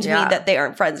interesting to me that they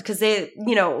aren't friends, because they,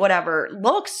 you know, whatever,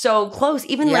 look so close,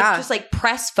 even like just like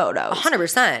press photos.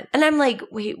 100%. And I'm like,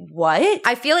 wait, what?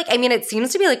 I feel like, I mean, it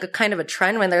seems to be like a kind of a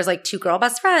trend when there's like two girl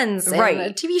best friends in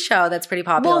a TV show that's pretty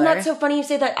popular. Well, and that's so funny you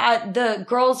say that. The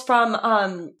girls from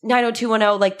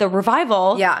 90210, like the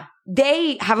revival,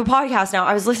 they have a podcast now.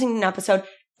 I was listening to an episode,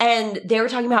 and they were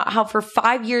talking about how for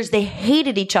 5 years they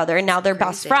hated each other, and now they're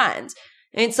best friends.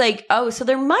 And it's like, oh, so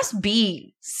there must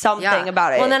be something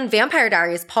about it. Well, and then Vampire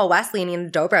Diaries, Paul Wesley and Nina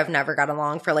Dobrev never got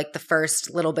along for like the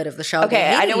first little bit of the show.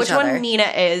 Okay, I know which one Nina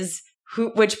is.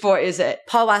 Which boy is it?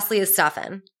 Paul Wesley is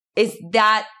Stefan. Is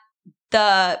that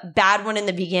the bad one in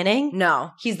the beginning?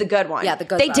 No. He's the good one. Yeah, the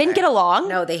good They brother. didn't get along?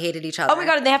 No, they hated each other. Oh my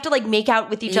God, and they have to like make out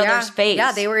with each other's face.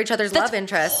 Yeah, they were each other's love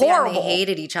interests. Horrible. Yeah, they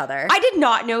hated each other. I did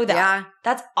not know that. Yeah.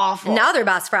 That's awful. Now they're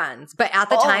best friends. But at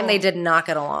the time, they did not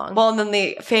get along. Well, and then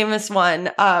the famous one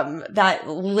that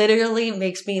literally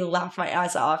makes me laugh my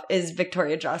ass off is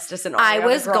Victoria Justice and Ariana I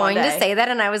was Grande. going to say that,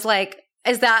 and I was like,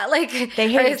 is that like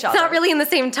they hate each it's other? Not really in the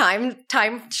same time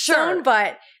zone,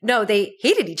 but no, they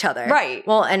hated each other. Right.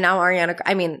 Well, and now Ariana,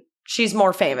 I mean, she's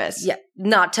more famous. Yeah,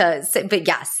 not to say, but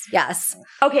yes.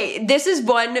 Okay, this is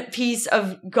one piece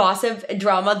of gossip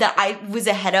drama that I was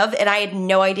ahead of, and I had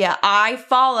no idea. I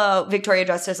follow Victoria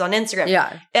Justice on Instagram.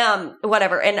 Yeah.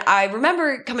 Whatever. And I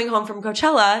remember coming home from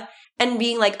Coachella and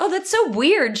being like, oh, that's so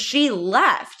weird. She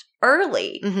left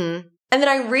early. Mm-hmm. And then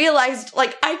I realized,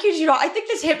 like, I kid you not, I think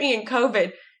this hit me in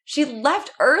COVID. She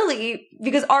left early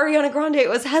because Ariana Grande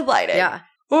was headlining. Yeah.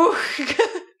 Ooh,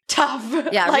 tough.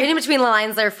 Yeah, like, reading between the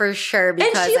lines there for sure.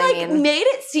 Because, and she made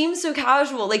it seem so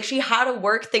casual. Like she had a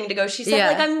work thing to go. She said,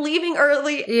 like, I'm leaving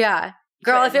early. Yeah.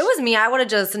 Girl, Cringe. if it was me, I would have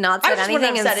just not said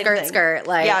anything and skirt.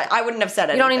 Like, yeah, I wouldn't have said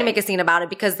anything. You don't need to make a scene about it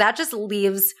because that just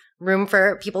leaves room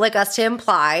for people like us to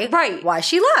imply why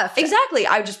she left. Exactly.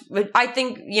 I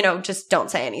think, just don't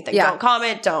say anything. Yeah. Don't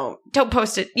comment. Don't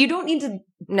post it. You don't need to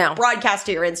broadcast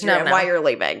to your Instagram why you're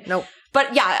leaving. Nope.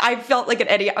 But yeah, I felt like an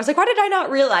idiot. I was like, why did I not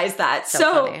realize that?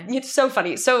 Funny. It's so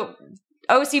funny. So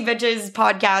OC Bitches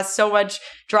podcast, so much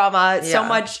drama, so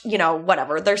much,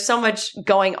 whatever. There's so much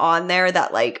going on there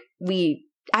that like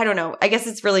I don't know. I guess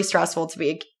it's really stressful to be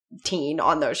a teen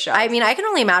on those shows. I mean, I can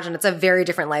only imagine it's a very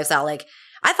different lifestyle. Like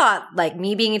I thought like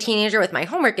me being a teenager with my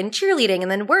homework and cheerleading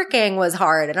and then working was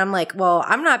hard. And I'm like, well,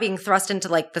 I'm not being thrust into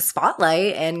like the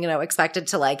spotlight and, expected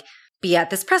to like be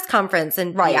at this press conference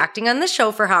and be acting on this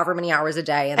show for however many hours a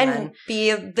day. And then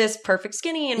be this perfect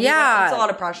skinny. And yeah. It's a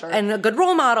lot of pressure. And a good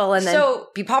role model. And then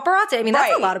be paparazzi. I mean,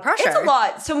 that's a lot of pressure. It's a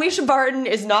lot. So Misha Barton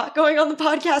is not going on the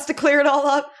podcast to clear it all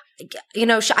up.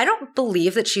 I don't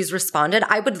believe that she's responded.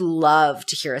 I would love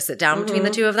to hear a sit down between the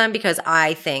two of them because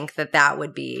I think that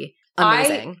would be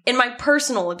amazing. In my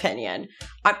personal opinion,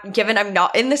 given I'm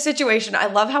not in this situation, I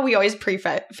love how we always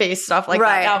preface stuff like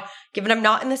that. Now, given I'm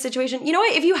not in this situation, you know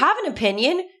what? If you have an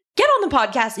opinion, get on the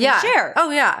podcast and share. Oh,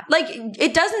 yeah. Like,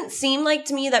 it doesn't seem like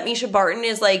to me that Misha Barton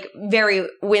is like very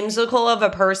whimsical of a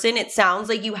person. It sounds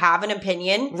like you have an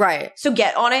opinion. Right. So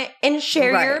get on it and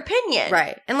share your opinion.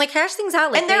 Right. And like hash things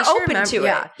out. Like, and they're open to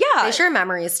it. Yeah. They share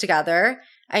memories together.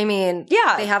 I mean,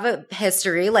 yeah, they have a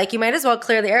history. Like, you might as well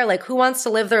clear the air. Like, who wants to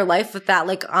live their life with that,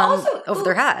 like, over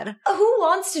their head? Who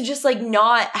wants to just, like,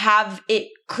 not have it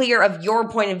clear of your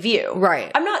point of view?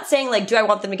 Right. I'm not saying, like, do I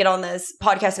want them to get on this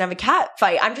podcast and have a cat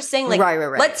fight? I'm just saying, like,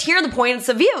 right. let's hear the points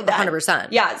of view then. 100%.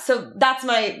 Yeah, so that's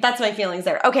my feelings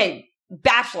there. Okay,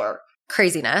 Bachelor.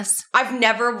 Craziness. I've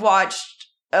never watched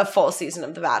a full season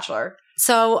of The Bachelor.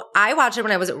 So, I watched it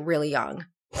when I was really young.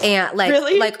 And like,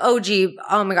 really? like OG,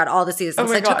 oh my God, all the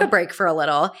seasons. Oh I took a break for a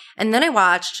little and then I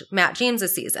watched Matt James'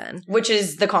 season. Which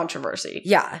is the controversy.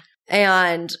 Yeah.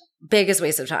 And biggest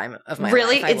waste of time of my life.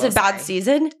 Really? It's a bad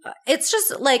season? It's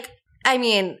just like, I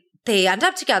mean, they end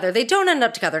up together. They don't end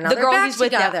up together. Now they're back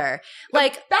together.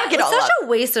 Like, it's such a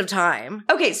waste of time.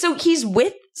 Okay, so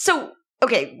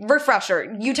okay,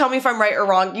 refresher. You tell me if I'm right or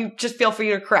wrong. You just feel free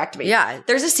to correct me. Yeah.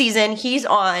 There's a season. He's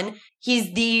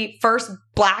the first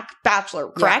Black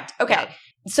Bachelor, correct? Yeah. Okay. Yeah.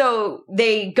 So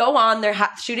they go on, they're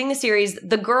shooting the series.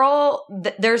 The girl,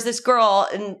 there's this girl,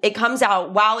 and it comes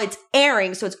out while it's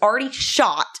airing, so it's already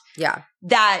shot. Yeah.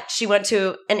 That she went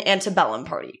to an antebellum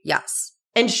party. Yes.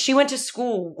 And she went to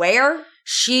school where?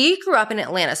 She grew up in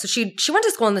Atlanta. So she went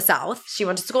to school in the South. She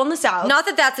went to school in the South. Not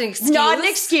that that's an excuse. Not an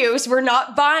excuse. We're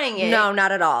not buying it. No,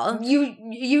 not at all.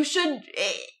 You should,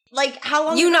 like, how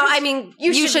long? I mean,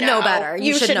 you should know better.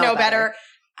 You should know better.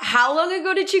 How long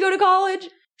ago did she go to college?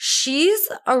 She's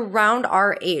around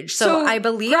our age. So I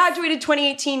believe. Graduated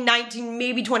 2018, 19,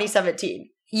 maybe 2017.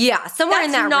 Yeah, somewhere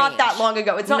in that range. That's not that long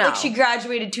ago. It's not like she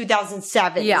graduated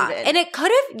 2007 Yeah. even. And it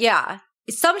could have, yeah.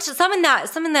 Some in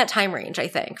that time range, I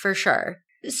think, for sure.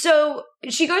 So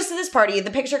she goes to this party.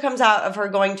 The picture comes out of her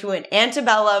going to an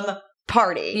antebellum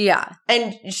party. Yeah.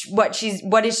 And what does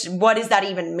that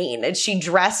even mean? Is she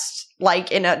dressed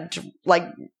like in a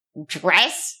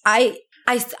dress? I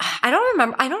don't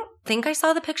remember. think I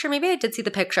saw the picture. Maybe I did see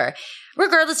the picture.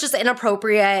 Regardless, just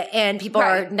inappropriate. And people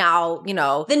are now, you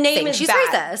know, the name is she's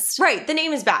bad. racist. Right. The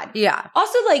name is bad. Yeah.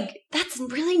 Also, like, that's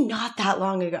really not that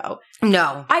long ago.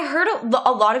 No. I heard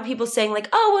a lot of people saying, like,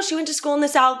 oh, well, she went to school in the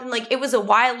South and, like, it was a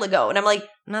while ago. And I'm like,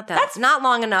 not that. That's not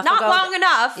long enough. Not long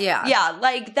enough. Yeah. Yeah.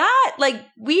 Like that, like,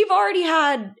 we've already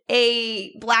had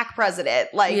a black president.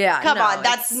 Like, come on.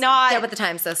 That's not. Get with the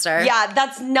time, sister. Yeah.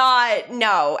 That's not.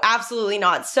 No, absolutely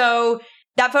not. So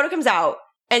that photo comes out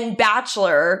and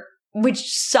Bachelor, which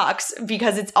sucks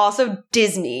because it's also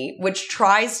Disney, which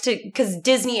tries to, because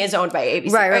Disney is owned by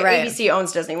ABC. Right. ABC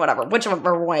owns Disney, whatever,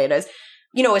 whichever way it is,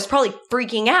 you know, is probably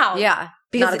freaking out. Yeah.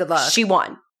 Because not a good look. She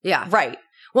won. Yeah. Right.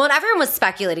 Well, and everyone was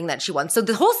speculating that she won. So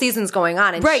the whole season's going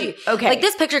on. And okay. Like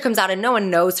this picture comes out and no one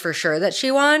knows for sure that she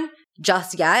won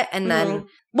just yet. And then.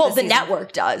 Well, the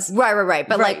network does. Right.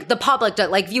 But like the public,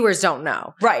 like viewers don't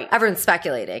know. Right. Everyone's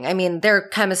speculating. I mean, their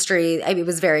chemistry, it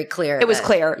was very clear. It was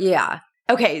clear. Yeah.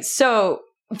 Okay, so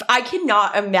I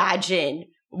cannot imagine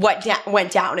what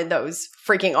went down in those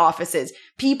freaking offices.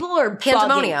 People are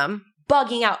pandemonium,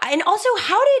 bugging out. And also,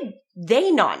 how did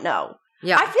they not know?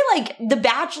 Yeah. I feel like The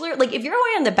Bachelor, like if you're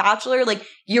away on The Bachelor, like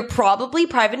you're probably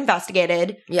private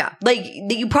investigated. Yeah. Like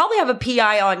you probably have a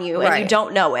PI on you and you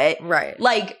don't know it. Right.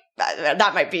 Like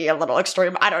that might be a little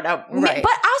extreme. I don't know. Right.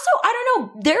 But also, I don't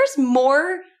know. There's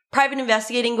more private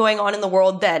investigating going on in the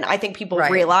world than I think people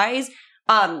realize.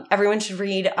 Everyone should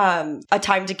read A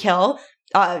Time to Kill.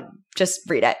 Just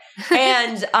read it.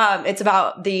 And it's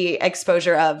about the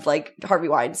exposure of like Harvey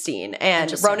Weinstein,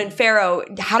 and Ronan Farrow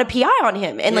had a PI on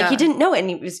him, and like he didn't know it, and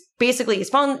he was basically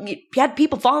he had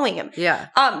people following him. Yeah.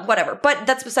 Whatever. But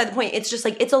that's beside the point. It's just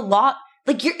like it's a lot.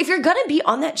 Like if you're gonna be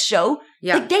on that show,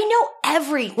 like they know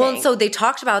everything. Well, and so they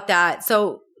talked about that.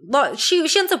 So look, she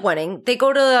ends up winning. They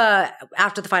go to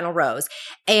after the final rose,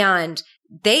 and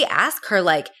they ask her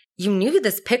like, you knew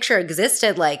this picture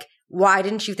existed, like, why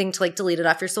didn't you think to like delete it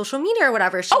off your social media or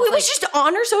whatever? It was just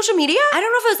on her social media? I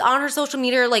don't know if it was on her social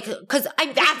media or like, because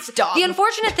that's dumb. The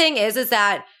unfortunate thing is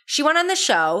that she went on the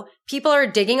show. People are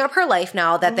digging up her life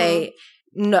now that they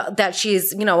know that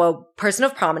she's, you know, a person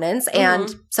of prominence,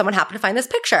 and someone happened to find this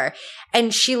picture.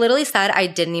 And she literally said, I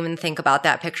didn't even think about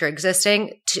that picture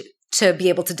existing to be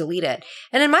able to delete it.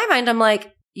 And in my mind, I'm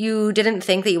like, you didn't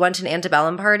think that you went to an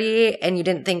antebellum party and you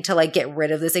didn't think to like get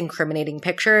rid of this incriminating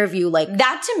picture of you, like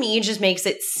that to me just makes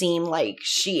it seem like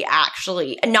she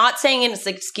actually, not saying it's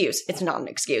an excuse, it's not an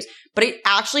excuse, but it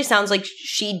actually sounds like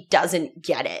she doesn't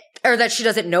get it. Or that she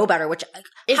doesn't know better, which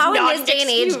how in this day and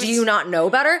age do you not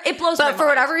know better? It blows my mind. But for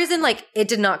whatever reason, like it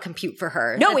did not compute for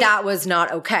her. No, that was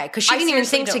not okay. Because she didn't even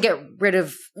think to get rid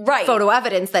of photo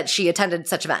evidence that she attended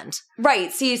such event.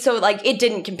 Right. See, so like it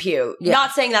didn't compute. Yeah.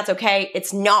 Not saying that's okay.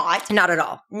 It's not. Not at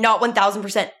all. Not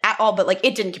 1000% at all, but like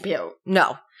it didn't compute.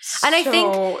 No. And I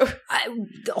think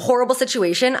horrible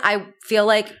situation. I feel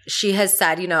like she has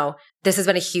said, you know, this has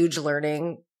been a huge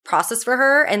learning process for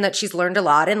her, and that she's learned a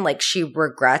lot, and like she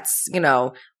regrets, you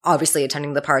know, obviously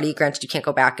attending the party. Granted, you can't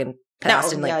go back and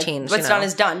past and like change. What's done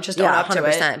is done. Just own up to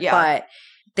it. Yeah. But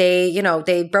they, you know,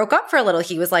 they broke up for a little.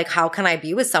 He was like, how can I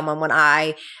be with someone when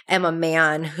I am a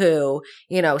man who,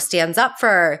 you know, stands up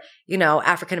for, you know,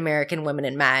 African-American women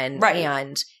and men. Right.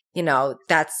 And, you know,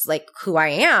 that's like who I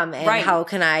am. And how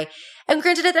can I, and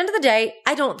granted, at the end of the day,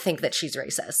 I don't think that she's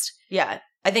racist. Yeah.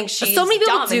 I think she's so many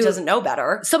people dumb and doesn't know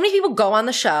better. So many people go on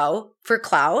the show for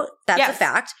clout. That's a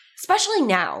fact. Especially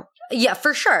now. Yeah,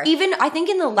 for sure. Even, I think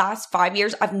in the last 5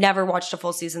 years, I've never watched a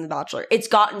full season of The Bachelor. It's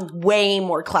gotten way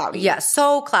more cloudy. Yeah,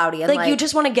 so cloudy. And like you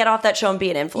just want to get off that show and be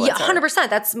an influencer. Yeah, 100%.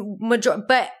 That's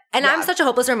I'm such a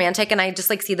hopeless romantic, and I just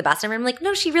like see the best in him. I'm like,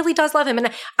 no, she really does love him.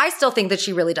 And I still think that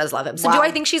she really does love him. So do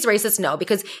I think she's racist? No,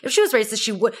 because if she was racist,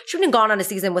 she wouldn't have gone on a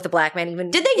season with a black man,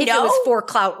 even did they know if it was for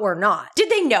clout or not. Did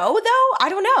they know though? I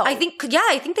don't know. I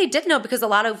think they did know, because a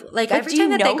lot of like every time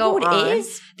that they go on,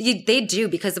 they do,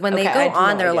 because when they go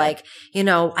on, they're like, you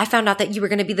know, I found out that you were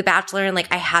going to be the Bachelor, and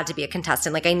like I had to be a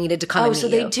contestant, like I needed to come and meet you. So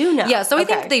they do know. Yeah, so I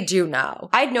think they do know.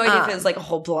 I had no idea if it was like a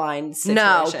whole blind situation.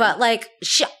 No, but like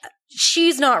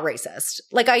she's not racist.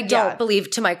 Like I don't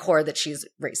believe to my core that she's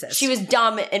racist. She was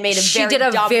dumb and made she did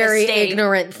a very mistake,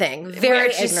 ignorant thing.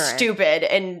 Very she's ignorant. Stupid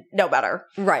and no better.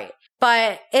 Right.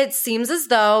 But it seems as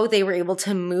though they were able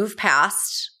to move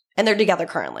past. And they're together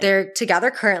currently. They're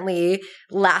together currently.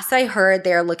 Last I heard,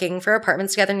 they're looking for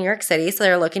apartments together in New York City. So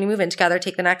they're looking to move in together,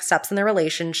 take the next steps in their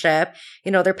relationship.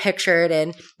 You know, they're pictured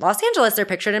in Los Angeles. They're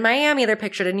pictured in Miami. They're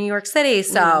pictured in New York City.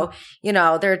 So, you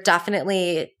know, they're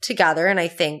definitely together. And I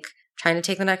think trying to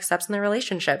take the next steps in their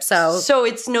relationship. So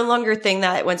it's no longer a thing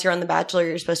that once you're on The Bachelor,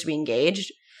 you're supposed to be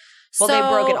engaged? Well, they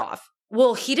broke it off.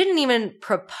 Well, he didn't even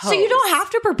propose. So you don't have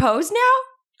to propose now?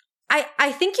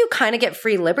 I think you kind of get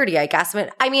free liberty, I guess.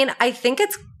 I mean, I think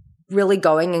it's really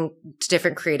going in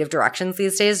different creative directions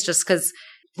these days just because,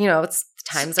 you know, it's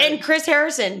times. And Chris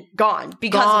Harrison, gone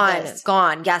because of this.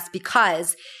 Gone, yes,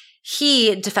 because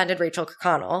he defended Rachel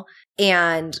Kirkconnell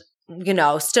and, you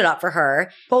know, stood up for her.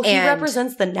 Well, he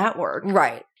represents the network.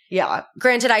 Right. Yeah.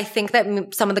 Granted, I think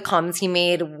that some of the comments he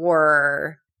made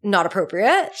were not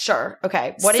appropriate. Sure.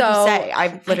 Okay. What did he say? I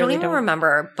don't even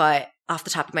remember, but off the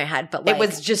top of my head, but like, it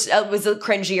was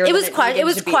cringier. It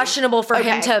was questionable for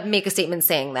him to make a statement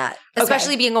saying that,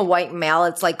 especially being a white male.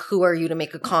 It's like, who are you to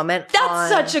make a comment?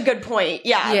 That's such a good point.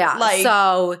 Yeah. Yeah. Like,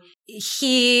 so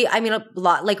a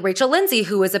lot like Rachel Lindsay,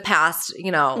 who was a past,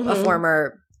 you know, a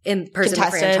former in-person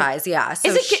franchise. Yeah.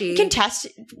 So is it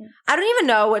contestant? I don't even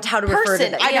know how to refer to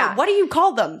them. I know. What do you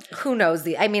call them? Who knows?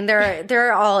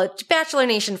 They're all Bachelor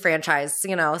Nation franchise,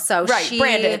 you know. So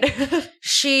branded.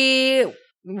 She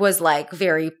was like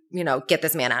very, you know, get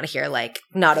this man out of here, like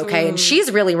not okay. And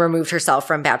she's really removed herself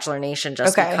from Bachelor Nation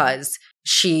just because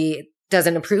she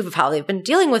doesn't approve of how they've been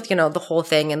dealing with, you know, the whole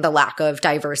thing and the lack of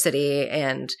diversity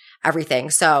and everything.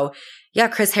 So yeah,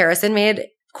 Chris Harrison made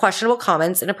questionable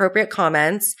comments, inappropriate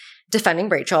comments, defending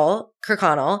Rachel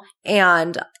Kirkconnell.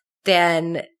 And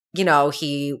then, you know,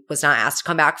 he was not asked to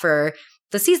come back for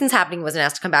the season's happening, wasn't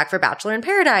asked to come back for Bachelor in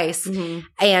Paradise.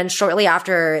 And shortly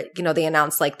after, you know, they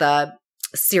announced like the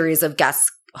series of guest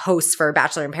hosts for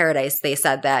Bachelor in Paradise, they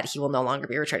said that he will no longer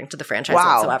be returning to the franchise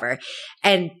whatsoever.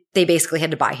 And they basically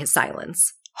had to buy his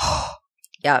silence.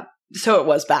 Yeah. So it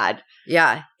was bad.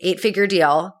 Yeah. 8-figure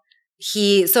deal.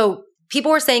 So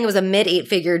people were saying it was a mid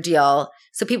 8-figure deal.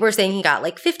 So people were saying he got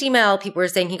like 50 mil. People were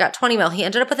saying he got 20 mil. He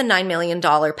ended up with a $9 million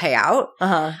payout.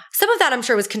 Some of that I'm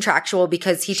sure was contractual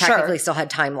because he technically still had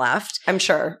time left. I'm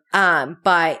sure.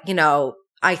 But, you know,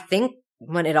 I think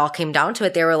when it all came down to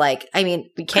it, they were like, I mean,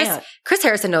 Chris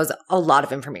Harrison knows a lot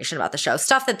of information about the show,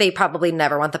 stuff that they probably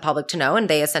never want the public to know. And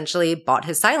they essentially bought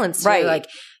his silence. Right. Like,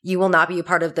 you will not be a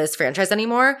part of this franchise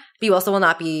anymore, but you also will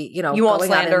not be, you know, you won't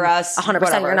slander us. 100%.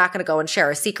 Whatever. You're not going to go and share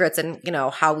our secrets and, you know,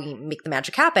 how we make the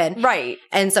magic happen. Right.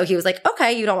 And so he was like,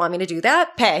 okay, you don't want me to do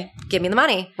that? Pay. Give me the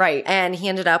money. Right. And he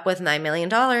ended up with $9 million.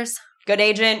 Good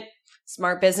agent.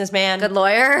 Smart businessman. Good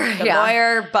lawyer. Good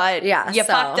lawyer, but you so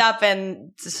fucked up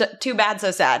and too bad,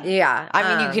 so sad. Yeah.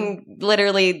 I mean, you can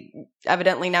literally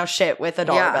evidently now shit with a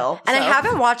dollar bill. And I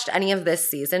haven't watched any of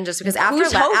this season just because after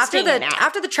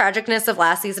the tragicness of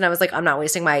last season, I was like, I'm not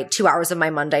wasting my 2 hours of my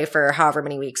Monday for however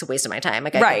many weeks of wasting my time.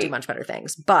 Like, I can do much better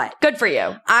things. But good for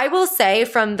you. I will say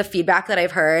from the feedback that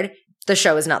I've heard, the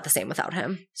show is not the same without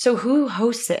him. So who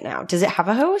hosts it now? Does it have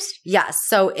a host? Yes.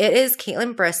 So it is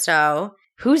Kaitlyn Bristowe.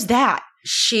 Who's that?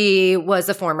 She was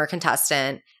a former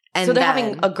contestant. And so they're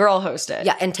having a girl host it.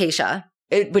 Yeah, and Tayshia.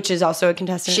 Which is also a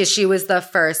contestant? She was the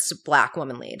first Black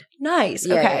woman lead. Nice.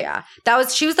 Yeah, okay. Yeah.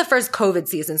 She was the first COVID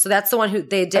season. So that's the one who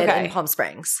they did in Palm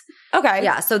Springs. Okay.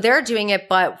 Yeah. So they're doing it.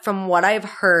 But from what I've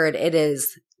heard, it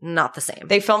is not the same.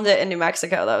 They filmed it in New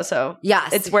Mexico though. So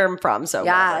yes, it's where I'm from. So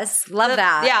yes. Love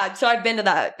that. Yeah. So I've been to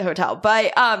that hotel,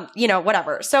 but you know,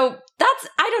 whatever. So that's,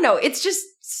 I don't know. It's just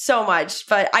so much,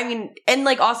 but I mean, and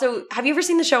like also, have you ever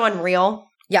seen the show Unreal?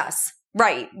 Yes.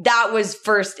 Right. That was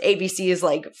ABC's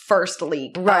like first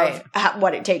leak of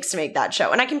what it takes to make that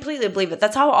show. And I completely believe it.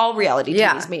 That's how all reality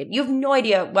TV is made. You have no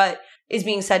idea what is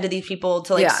being said to these people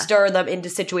to like stir them into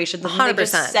situations. 100%. They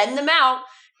just send them out.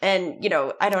 And, you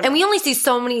know, I don't know. And we only see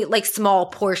so many, like, small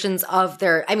portions of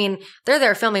they're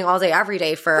there filming all day, every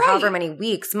day for however many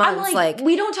weeks, months. Like,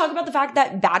 we don't talk about the fact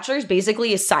that Bachelor is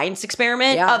basically a science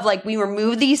experiment of, like, we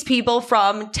remove these people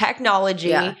from technology.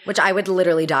 Yeah, which I would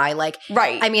literally die. Like,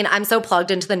 I mean, I'm so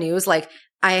plugged into the news. Like,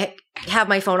 I have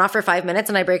my phone off for 5 minutes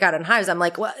and I break out in hives. I'm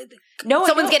like, what? No,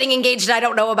 someone's getting engaged and I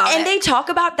don't know about it. And they talk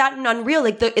about that in Unreal.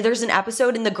 Like, there's an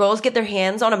episode and the girls get their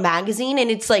hands on a magazine and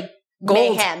it's like,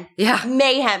 gold. Mayhem. Yeah.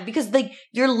 Mayhem. Because like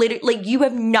you're literally like you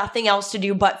have nothing else to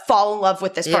do but fall in love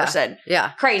with this person.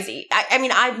 Yeah. Crazy. I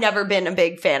mean, I've never been a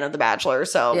big fan of The Bachelor,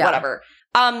 so whatever.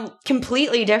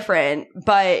 Completely different,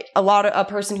 but a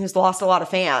person who's lost a lot of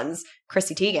fans,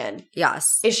 Chrissy Teigen.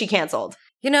 Yes. Is she canceled?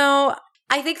 You know,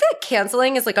 I think that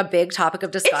canceling is like a big topic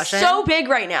of discussion. It's so big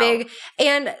right now. Big.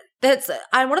 And that's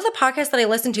on one of the podcasts that I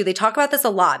listen to, they talk about this a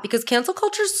lot because cancel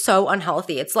culture is so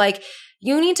unhealthy. It's like,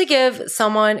 you need to give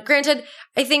someone, granted,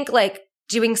 I think like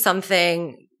doing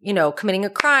something, you know, committing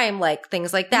a crime, like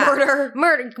things like that.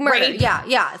 Murder. Rape.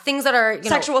 Yeah. Things that are,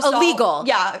 sexual assault. Illegal.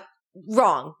 Yeah.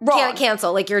 Wrong. Can't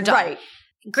cancel. Like you're done. Right.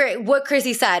 Great. What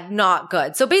Chrissy said, not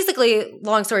good. So basically,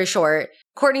 long story short,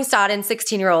 Kourtney Stodden,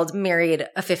 16-year-old, married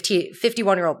a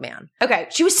 51-year-old man. Okay.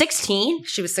 She was 16?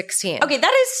 She was 16. Okay,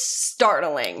 that is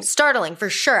startling. Startling, for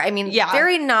sure. I mean,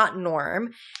 very not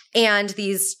norm. And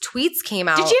these tweets came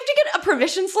out. Did she have to get a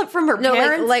permission slip from her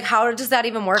parents? No, like how does that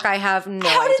even work? I have no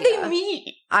idea. How did they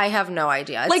meet? I have no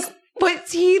idea. Like,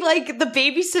 was he like the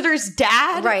babysitter's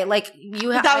dad? Right. Like you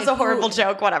have. That was a horrible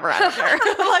joke. Whatever. I don't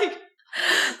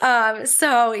care.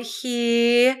 So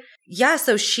Chrissy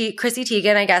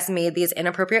Teigen, I guess, made these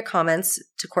inappropriate comments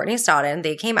to Kourtney Stodden.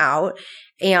 They came out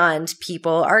and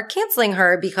people are canceling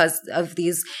her because of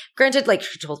these, granted, like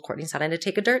she told Kourtney Stodden to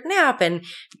take a dirt nap and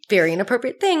very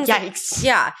inappropriate things. Yikes.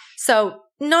 Yeah. So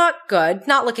not good,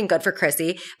 not looking good for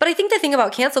Chrissy. But I think the thing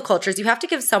about cancel culture is you have to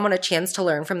give someone a chance to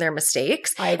learn from their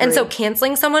mistakes. I agree. And so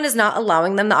canceling someone is not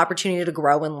allowing them the opportunity to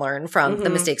grow and learn from the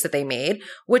mistakes that they made,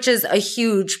 which is a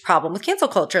huge problem with cancel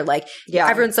culture. Like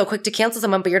everyone's so quick to cancel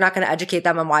someone, but you're not going to educate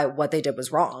them on why what they did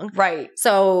was wrong. Right.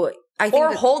 So I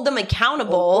think hold them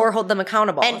accountable. Or hold them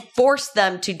accountable. And force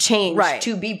them to change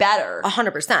to be better.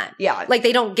 100%. Yeah. Like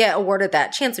they don't get awarded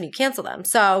that chance when you cancel them.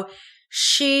 So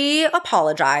she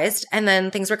apologized and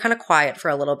then things were kind of quiet for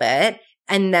a little bit.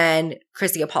 And then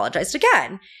Chrissy apologized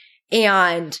again.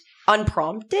 And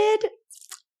unprompted?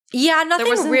 Yeah, nothing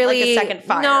there wasn't really. Like a second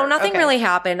fire. No, nothing really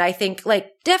happened. I think like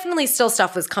definitely still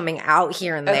stuff was coming out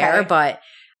here and there, but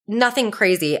nothing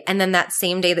crazy. And then that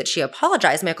same day that she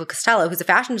apologized, Michael Costello, who's a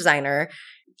fashion designer,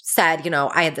 said,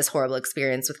 I had this horrible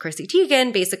experience with Chrissy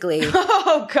Teigen. Basically,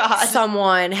 oh God,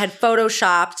 someone had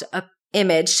photoshopped a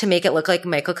image to make it look like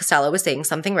Michael Costello was saying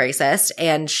something racist.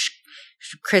 And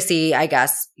Chrissy, I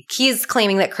guess, he's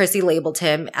claiming that Chrissy labeled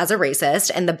him as a racist,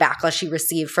 and the backlash he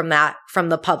received from that, from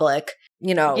the public,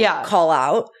 call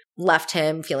out, left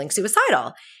him feeling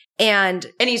suicidal. And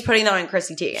he's putting that on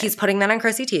Chrissy Teigen. He's putting that on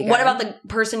Chrissy Teigen. What about the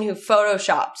person who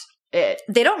photoshopped it?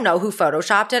 They don't know who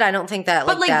photoshopped it. I don't think that,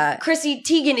 that. Chrissy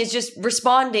Teigen is just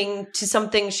responding to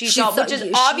something she saw, which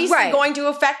is obviously going to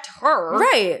affect her.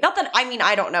 Right. Not that,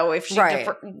 I don't know if she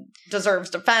deserves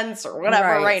defense or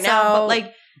whatever now,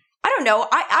 but I don't know.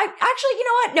 I actually, you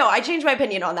know what? No, I changed my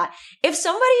opinion on that. If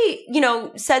somebody,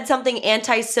 said something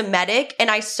anti-Semitic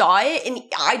and I saw it and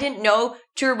I didn't know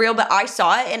true or real, but I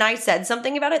saw it and I said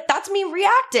something about it, that's me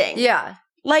reacting. Yeah.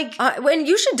 When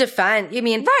you should defend,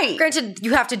 granted,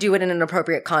 you have to do it in an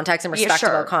appropriate context and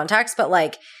respectable context, but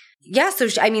so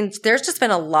there's just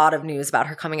been a lot of news about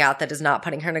her coming out that is not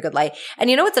putting her in a good light. And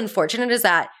what's unfortunate is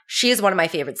that she is one of my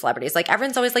favorite celebrities.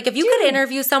 Everyone's always like, if you could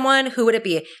interview someone, who would it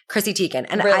be? Chrissy Teigen.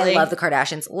 And I love the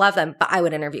Kardashians, love them, but I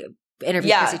would interview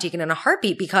Chrissy Teigen in a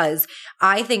heartbeat because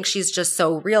I think she's just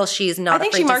so real. She's not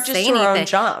afraid to say anything. I think she marches to her own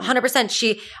jump.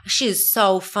 100%. She is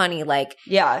so funny.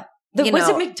 Was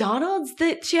it McDonald's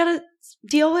that she had to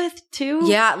deal with too?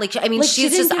 Yeah.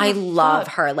 She's just, I love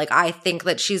her. I think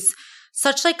that she's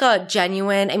such a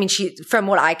genuine, from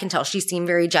what I can tell, she seemed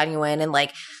very genuine and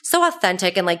so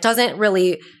authentic and doesn't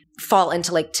really fall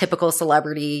into typical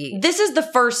celebrity. This is the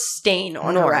first stain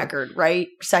on her record, right?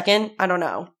 Second? I don't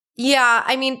know. Yeah.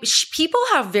 People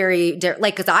have very,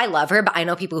 because I love her, but I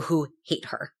know people who hate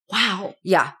her. Wow.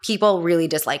 Yeah. People really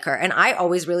dislike her. And I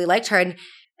always really liked her. And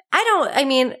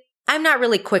I'm not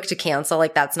really quick to cancel.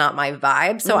 That's not my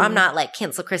vibe. So I'm not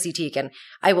cancel Chrissy Teigen.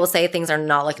 I will say things are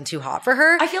not looking too hot for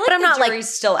her. I feel like the jury's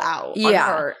still out on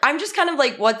her. I'm just kind of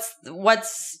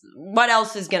what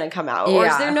else is going to come out? Or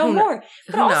is there no more?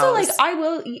 But also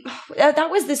that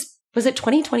was it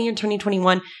 2020 or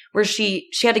 2021 where she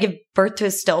had to give birth to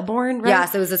a stillborn, right?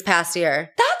 Yes, it was this past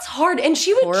year. That's hard. And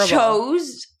she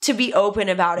chose to be open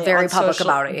about it. Very public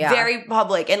about it, yeah. Very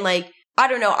public. And I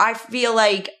don't know, I feel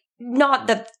not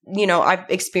that, I've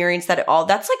experienced that at all.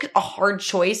 That's a hard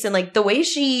choice. And the way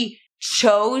she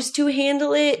chose to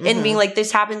handle it and being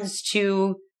this happens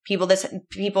to people,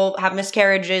 people have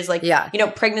miscarriages.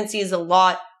 Pregnancy is a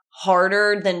lot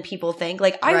harder than people think.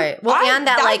 I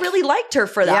really liked her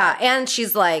for that. Yeah. And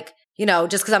she's just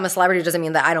because I'm a celebrity doesn't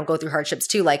mean that I don't go through hardships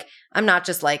too. I'm not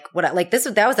just that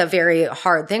was a very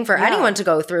hard thing for anyone to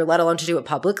go through, let alone to do it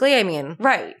publicly.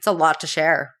 It's a lot to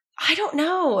share. I don't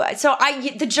know. So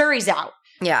the jury's out.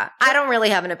 Yeah. I don't really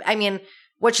have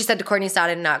what she said to Kourtney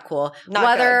Stodden, not cool.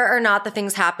 Whether or not the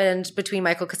things happened between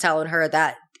Michael Costello and her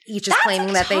that each is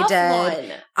claiming that they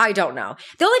did. I don't know.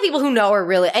 The only people who know are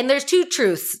really, and there's two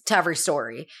truths to every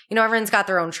story. Everyone's got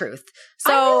their own truth.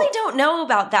 So I really don't know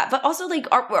about that. But also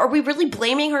are we really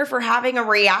blaming her for having a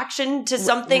reaction to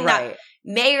something that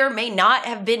may or may not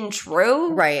have been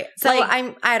true? Right. So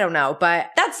I don't know, but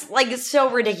that's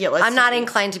so ridiculous. I'm not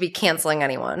inclined to be canceling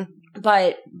anyone.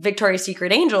 But Victoria's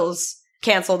Secret Angels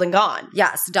canceled and gone.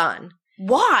 Yes, done.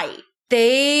 Why?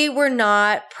 They were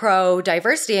not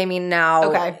pro-diversity. I mean,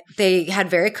 now they had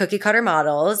very cookie-cutter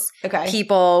models. Okay.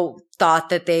 People thought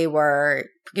that they were,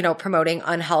 promoting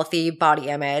unhealthy body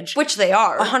image. Which they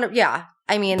are. 100, yeah.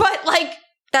 I mean. But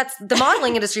that's the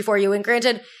modeling industry for you. And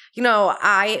granted,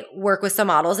 I work with some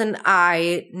models and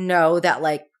I know that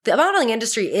the modeling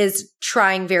industry is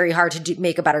trying very hard to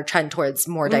make a better trend towards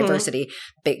more diversity,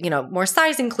 more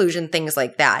size inclusion, things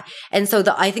like that. And so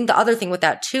I think the other thing with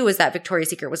that too is that Victoria's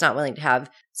Secret was not willing to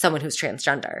have someone who's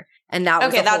transgender. And that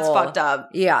was that's fucked up.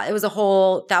 Yeah, it was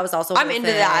that was also I'm into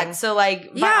that. So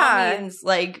by all means,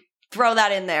 throw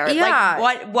that in there. Yeah.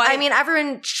 What? I mean,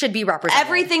 everyone should be represented.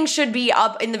 Everything should be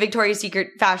up in the Victoria's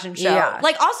Secret fashion show. Yeah.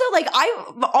 Also,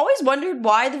 I've always wondered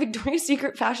why the Victoria's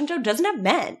Secret fashion show doesn't have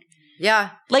men.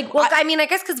 Yeah. I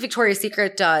guess because Victoria's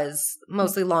Secret does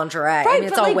mostly lingerie. Right, I mean,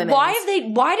 it's all women. Why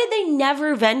did they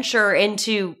never venture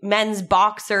into men's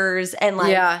boxers and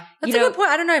yeah. That's a good point.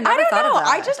 I don't know. I've never thought of that.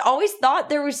 I just always thought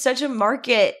there was such a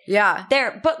market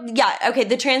there. But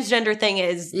the transgender thing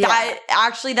is that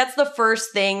actually that's the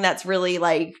first thing that's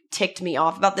really ticked me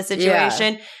off about the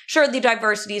situation. Yeah. Sure, the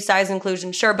diversity, size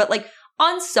inclusion, sure. But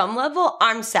on some level,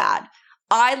 I'm sad.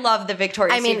 I love the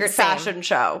Victoria's Secret fashion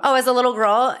show. Oh, as a little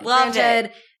girl? Loved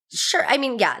it. Sure. I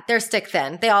mean, they're stick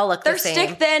thin. They all look the same. They're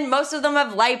stick thin. Most of them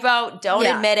have lipo. Don't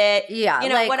admit it. Yeah.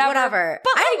 Whatever.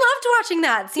 But I loved watching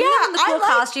that. Seeing them in the cool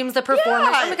costumes, the performance.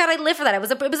 Yeah. Oh my God, I live for that. It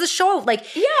was a show of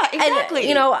yeah, exactly.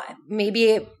 And,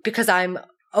 maybe because I'm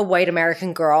a white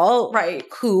American girl. Right.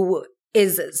 Who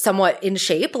is somewhat in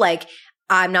shape.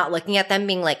 I'm not looking at them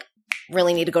being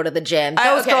really need to go to the gym.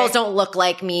 Those girls don't look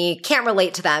like me. Can't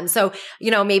relate to them. So,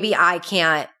 maybe I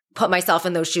can't put myself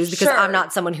in those shoes because I'm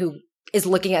not someone who is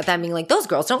looking at them being those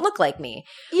girls don't look like me.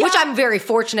 Yeah. Which I'm very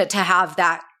fortunate to have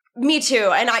that. Me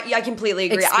too. And I completely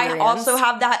agree. Experience. I also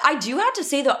have that. I do have to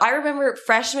say though, I remember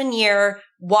freshman year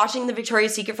watching the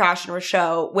Victoria's Secret fashion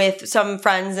show with some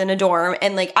friends in a dorm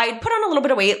and I put on a little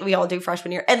bit of weight. We all do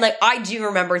freshman year. And I do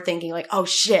remember thinking oh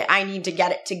shit, I need to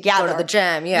get it together. Go to the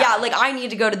gym. Yeah. Yeah. I need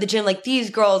to go to the gym.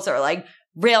 These girls are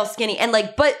real skinny. And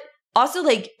but also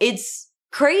it's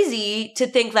crazy to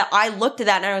think that I looked at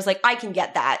that and I was I can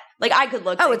get that. I could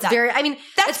look it's that. very, I mean,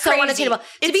 that's so unattainable.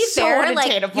 To be fair,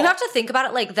 unattainable. You have to think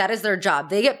about it that is their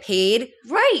job. They get paid.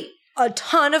 Right. A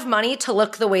ton of money to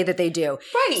look the way that they do.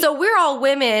 Right. So we're all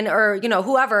women or,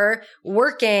 whoever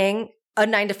working a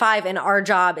 9 to 5 and our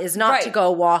job is not to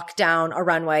go walk down a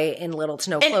runway in little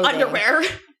to no clothing. In underwear.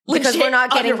 Because we're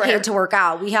not getting paid to work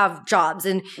out. We have jobs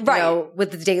and, with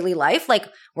the daily life,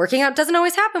 working out doesn't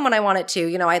always happen when I want it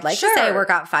to. I'd like to say I work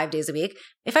out 5 days a week.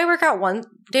 If I work out 1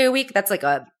 day a week, that's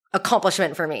a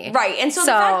accomplishment for me. Right. And so the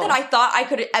fact that I thought I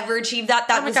could ever achieve that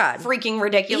was freaking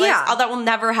ridiculous. Yeah. That will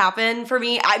never happen for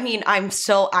me. I mean, I'm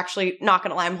still actually not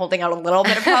going to lie. I'm holding out a little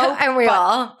bit of hope. Aren't we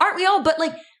all? But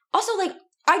also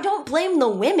I don't blame the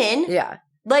women. Yeah.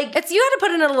 You had to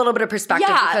put in a little bit of perspective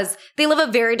because they live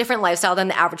a very different lifestyle than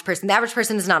the average person. The average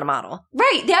person is not a model.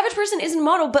 Right. The average person isn't a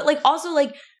model, but also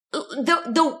literally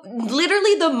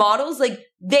the models,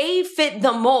 they fit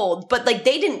the mold, but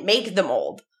they didn't make the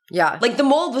mold. Yeah. The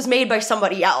mold was made by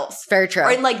somebody else. Very true.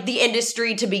 Or in the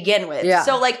industry to begin with. Yeah.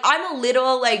 So I'm a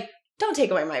little don't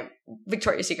take away my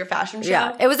Victoria's Secret fashion show.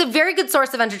 Yeah. It was a very good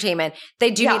source of entertainment.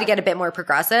 They do need to get a bit more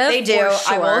progressive. They do. Sure.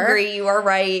 I will agree. You are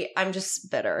right. I'm just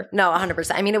bitter. No,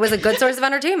 100%. I mean, it was a good source of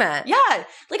entertainment. Yeah. I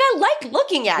like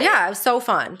looking at it. Yeah. It was so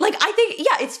fun. I think,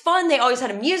 it's fun. They always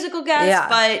had a musical guest,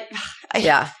 but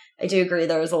I do agree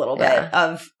there was a little bit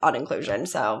of uninclusion.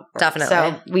 So definitely.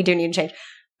 So we do need to change.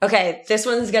 Okay, this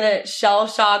one's going to shell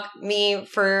shock me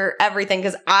for everything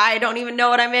because I don't even know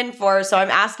what I'm in for. So I'm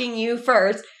asking you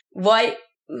first, what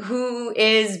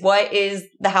is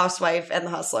the housewife and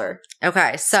the hustler?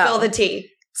 Okay, so spill the tea.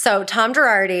 So Tom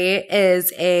Girardi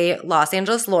is a Los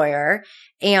Angeles lawyer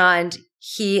and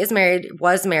he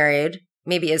was married,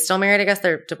 maybe is still married. I guess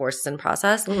their divorce is in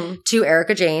process to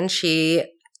Erica Jane. She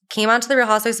came onto the Real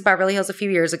Housewives of Beverly Hills a few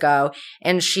years ago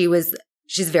and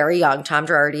she's very young. Tom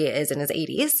Girardi is in his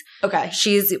 80s. Okay.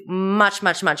 She's much,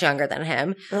 much, much younger than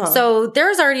him. Uh-huh. So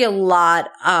there's already a lot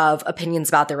of opinions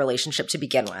about their relationship to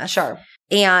begin with. Sure.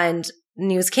 And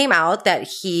news came out that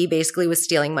he basically was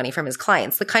stealing money from his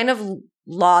clients. The kind of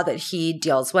law that he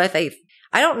deals with,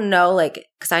 I don't know,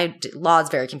 because law is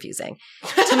very confusing.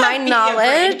 To my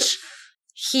knowledge,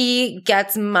 he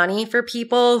gets money for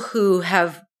people who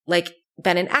have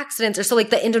been in accidents or so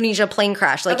the Indonesia plane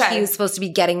crash. He was supposed to be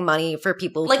getting money for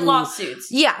people who lawsuits.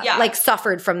 Yeah.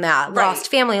 Suffered from that. Right. Lost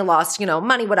family, lost,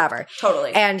 money, whatever.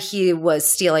 Totally. And he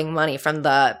was stealing money from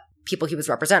the people he was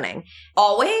representing.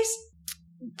 Always?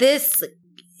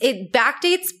 It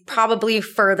backdates probably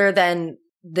further than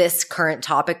this current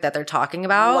topic that they're talking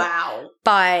about. Wow.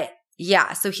 But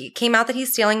yeah, so he came out that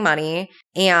he's stealing money,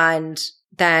 and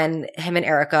then him and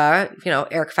Erica,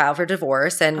 Eric filed for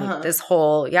divorce, and this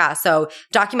whole, so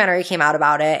documentary came out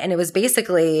about it, and it was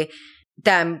basically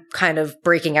them kind of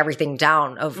breaking everything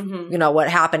down of, what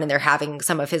happened, and they're having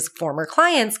some of his former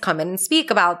clients come in and speak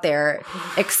about their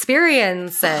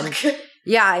experience. And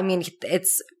I mean,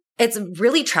 it's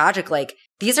really tragic. Like,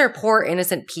 these are poor,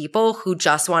 innocent people who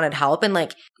just wanted help. And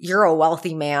like, you're a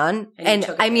wealthy man. And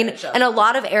I mean, and a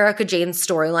lot of Erica Jane's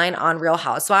storyline on Real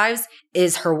Housewives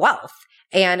is her wealth.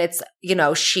 And it's,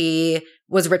 she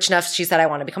was rich enough. She said, I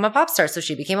want to become a pop star. So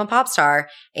she became a pop star.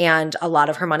 And a lot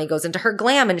of her money goes into her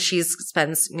glam. And she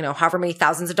spends, however many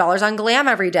thousands of dollars on glam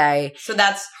every day. So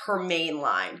that's her main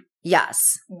line.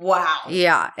 Yes. Wow.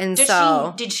 Yeah. And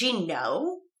did she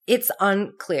know? It's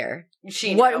unclear.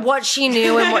 She what she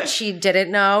knew and what she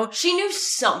didn't know. She knew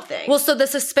something. Well, so the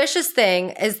suspicious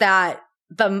thing is that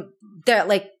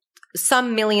like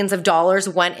some millions of dollars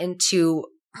went into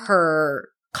her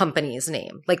company's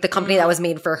name, like the company that was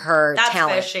made for her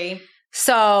talent. That's fishy.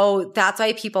 So that's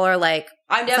why people are like,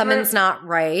 something's not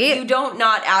right. You don't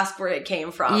not ask where it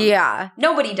came from. Yeah.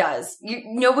 Nobody does.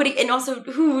 Nobody, and also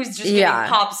who's just getting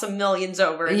popped some millions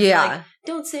over. And like,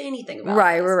 don't say anything about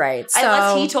this. Right. So,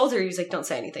 unless he told her, he was like, don't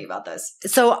say anything about this.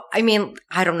 So, I mean,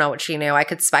 I don't know what she knew. I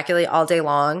could speculate all day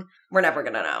long. We're never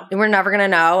going to know. We're never going to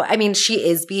know. I mean,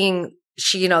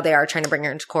 they are trying to bring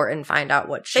her into court and find out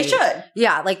what they should.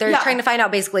 Yeah. Like, they're trying to find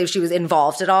out basically if she was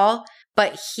involved at all.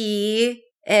 But he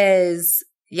is,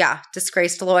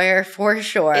 disgraced lawyer for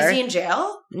sure. Is he in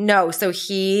jail? No. So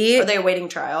Are they awaiting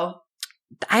trial?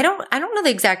 I don't know the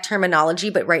exact terminology,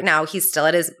 but right now he's still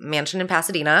at his mansion in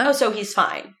Pasadena. Oh, so he's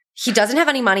fine. He doesn't have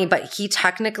any money, but he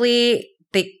technically,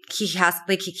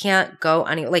 he can't go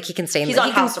anywhere. Like, he can stay in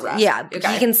house arrest. Yeah.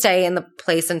 Okay. He can stay in the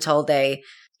place until they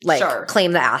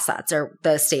claim the assets or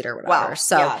the estate or whatever. Wow.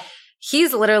 So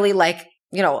he's literally like,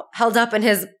 held up in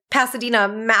his Pasadena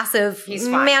massive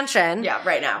mansion. Yeah,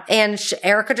 right now. And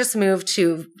Erica just moved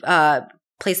to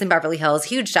place in Beverly Hills.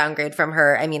 Huge downgrade from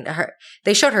her. I mean,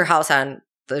 they showed her house on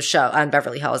the show on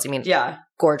Beverly Hills. I mean,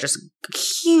 gorgeous,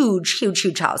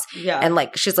 huge house. Yeah. And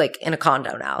like, she's like in a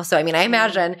condo now. So, I mean, I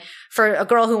imagine for a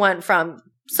girl who went from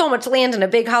so much land in a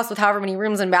big house with however many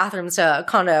rooms and bathrooms to a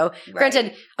condo. Right.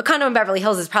 Granted, a condo in Beverly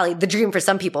Hills is probably the dream for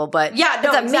some people, but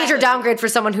it's a major downgrade for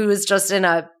someone who is just in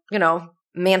a,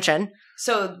 mansion.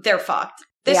 So they're fucked.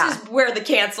 This is where the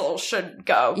cancel should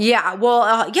go. Yeah. Well,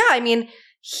 I mean,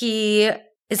 he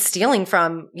is stealing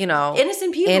from,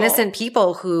 innocent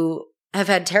people who have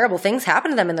had terrible things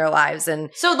happen to them in their lives. And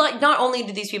so, like, not only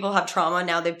do these people have trauma,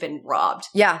 now they've been robbed.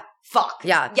 Yeah. Fuck.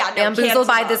 Yeah. Yeah. No, bamboozled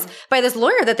by this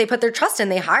lawyer that they put their trust in.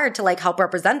 They hired to like help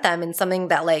represent them in something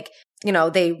that like,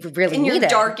 they really needed. In your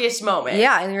darkest moment.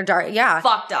 Yeah. In your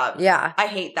fucked up. Yeah. I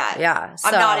hate that. Yeah.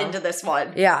 I'm not into this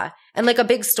one. Yeah. And like a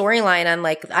big storyline on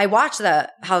like, I watched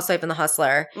The Housewife and the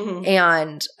Hustler,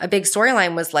 and a big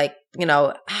storyline was like,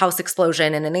 house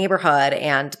explosion in a neighborhood,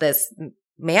 and this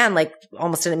man like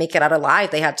almost didn't make it out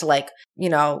alive. They had to like,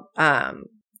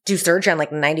 do surgery on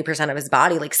like 90% of his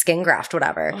body, like skin graft,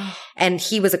 whatever. And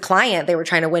he was a client. They were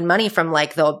trying to win money from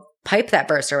like the pipe that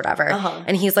burst or whatever.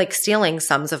 And he's like stealing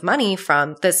sums of money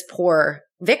from this poor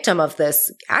victim of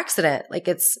this accident. Like,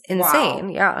 it's insane.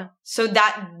 Wow. Yeah. So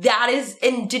that is,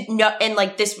 and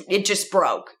like this, it just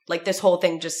broke. Like this whole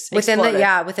thing just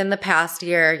exploded. Within the past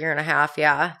year and a half.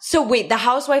 Yeah. So wait, The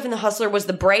Housewife and the Hustler was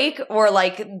the break, or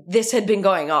like this had been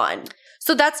going on?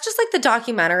 So that's just like the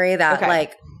documentary that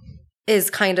like is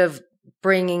kind of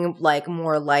bringing like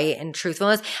more light and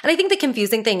truthfulness. And I think the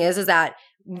confusing thing is that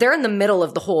they're in the middle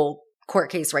of the whole court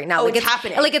case right now. Like, it's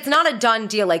happening. Like, it's not a done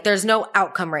deal. Like, there's no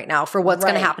outcome right now for what's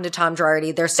going to happen to Tom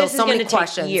Girardi. There's still so many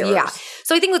questions. Yeah.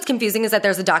 So I think what's confusing is that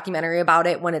there's a documentary about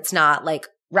it when it's not like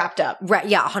wrapped up.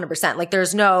 Yeah, 100%. Like,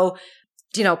 there's no,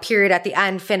 period at the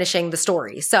end finishing the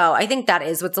story. So I think that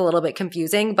is what's a little bit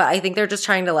confusing, but I think they're just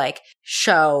trying to like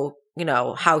show,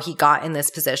 how he got in this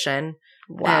position.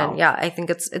 Wow. And I think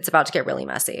it's about to get really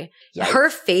messy. Yikes. Her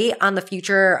fate on the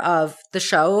future of the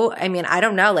show, I mean, I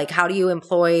don't know. Like, how do you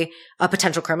employ a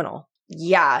potential criminal?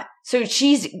 Yeah. So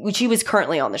she was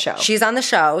currently on the show. She's on the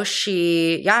show.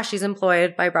 She's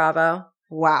employed by Bravo.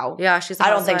 Wow. Yeah, she's a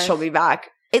housewife. I don't think she'll be back.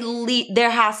 At least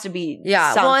there has to be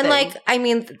something. Well, and like, I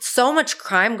mean, so much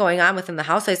crime going on within the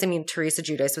Housewives. I mean, Teresa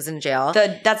Giudice was in jail.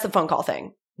 That's the phone call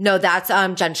thing. No, that's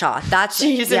Jen Shaw. That's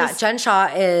Jesus. Yeah, Jen Shaw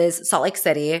is Salt Lake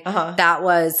City. That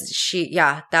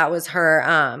was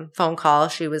her phone call.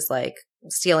 She was like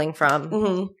stealing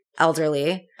from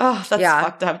elderly. Oh, that's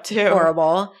fucked up too.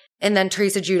 Horrible. And then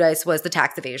Teresa Giudice was the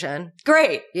tax evasion.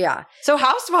 Great. Yeah. So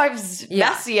Housewives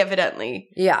messy, evidently.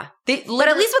 Yeah. But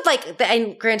at least with like,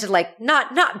 and granted, like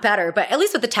not better, but at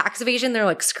least with the tax evasion, they're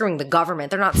like screwing the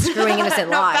government. They're not screwing innocent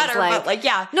not lives. Better, like, but like,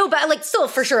 yeah. No, but like still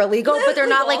for sure illegal, but they're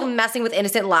not like messing with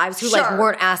innocent lives who like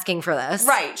weren't asking for this.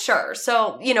 Right, sure.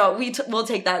 So, you know, we'll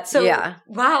take that. So,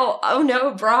 wow. Oh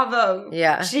no, bravo.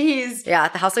 Yeah. Jeez. Yeah,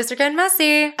 the housemates are getting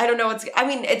messy. I don't know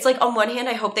it's like on one hand,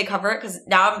 I hope they cover it because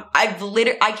now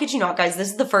I kid you not, guys, this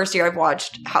is the first year I've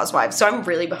watched Housewives, so I'm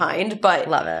really behind, but.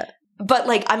 Love it. But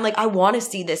like, I'm like, I want to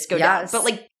see this go down. But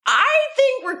like, I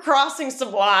think we're crossing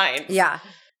some lines. Yeah.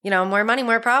 You know, more money,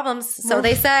 more problems. So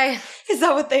they say. Is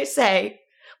that what they say?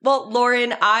 Well,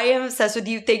 Lauren, I am obsessed with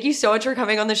you. Thank you so much for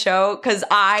coming on the show because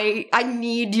I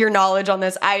need your knowledge on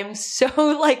this. I am so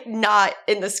like not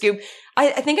in the scoop.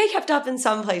 I think I kept up in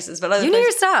some places, but other you know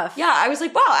your stuff. Yeah, I was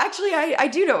like, wow, actually, I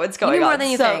do know what's going on. More than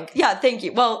you think. Yeah, thank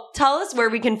you. Well, tell us where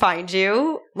we can find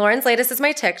you. Lauren's Latest is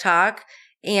my TikTok.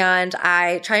 And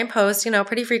I try and post, you know,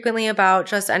 pretty frequently about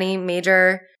just any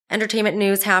major entertainment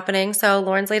news happening. So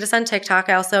Lauren's Latest on TikTok.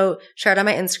 I also share it on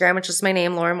my Instagram, which is my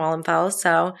name, Lauren Wallenfels.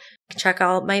 So you can check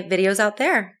all my videos out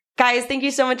there. Guys, thank you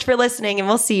so much for listening, and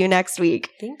we'll see you next week.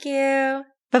 Thank you.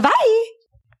 Bye-bye.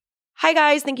 Hi,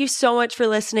 guys. Thank you so much for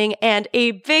listening. And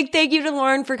a big thank you to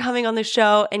Lauren for coming on the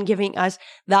show and giving us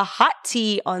the hot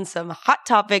tea on some hot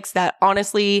topics that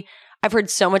honestly I've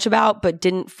heard so much about, but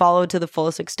didn't follow to the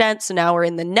fullest extent. So now we're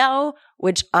in the know,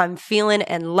 which I'm feeling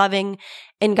and loving.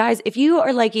 And guys, if you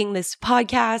are liking this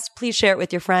podcast, please share it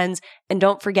with your friends. And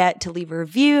don't forget to leave a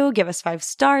review, give us 5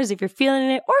 stars if you're feeling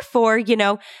it, or 4, you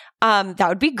know, that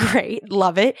would be great.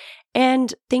 Love it.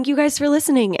 And thank you guys for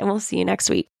listening, and we'll see you next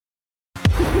week.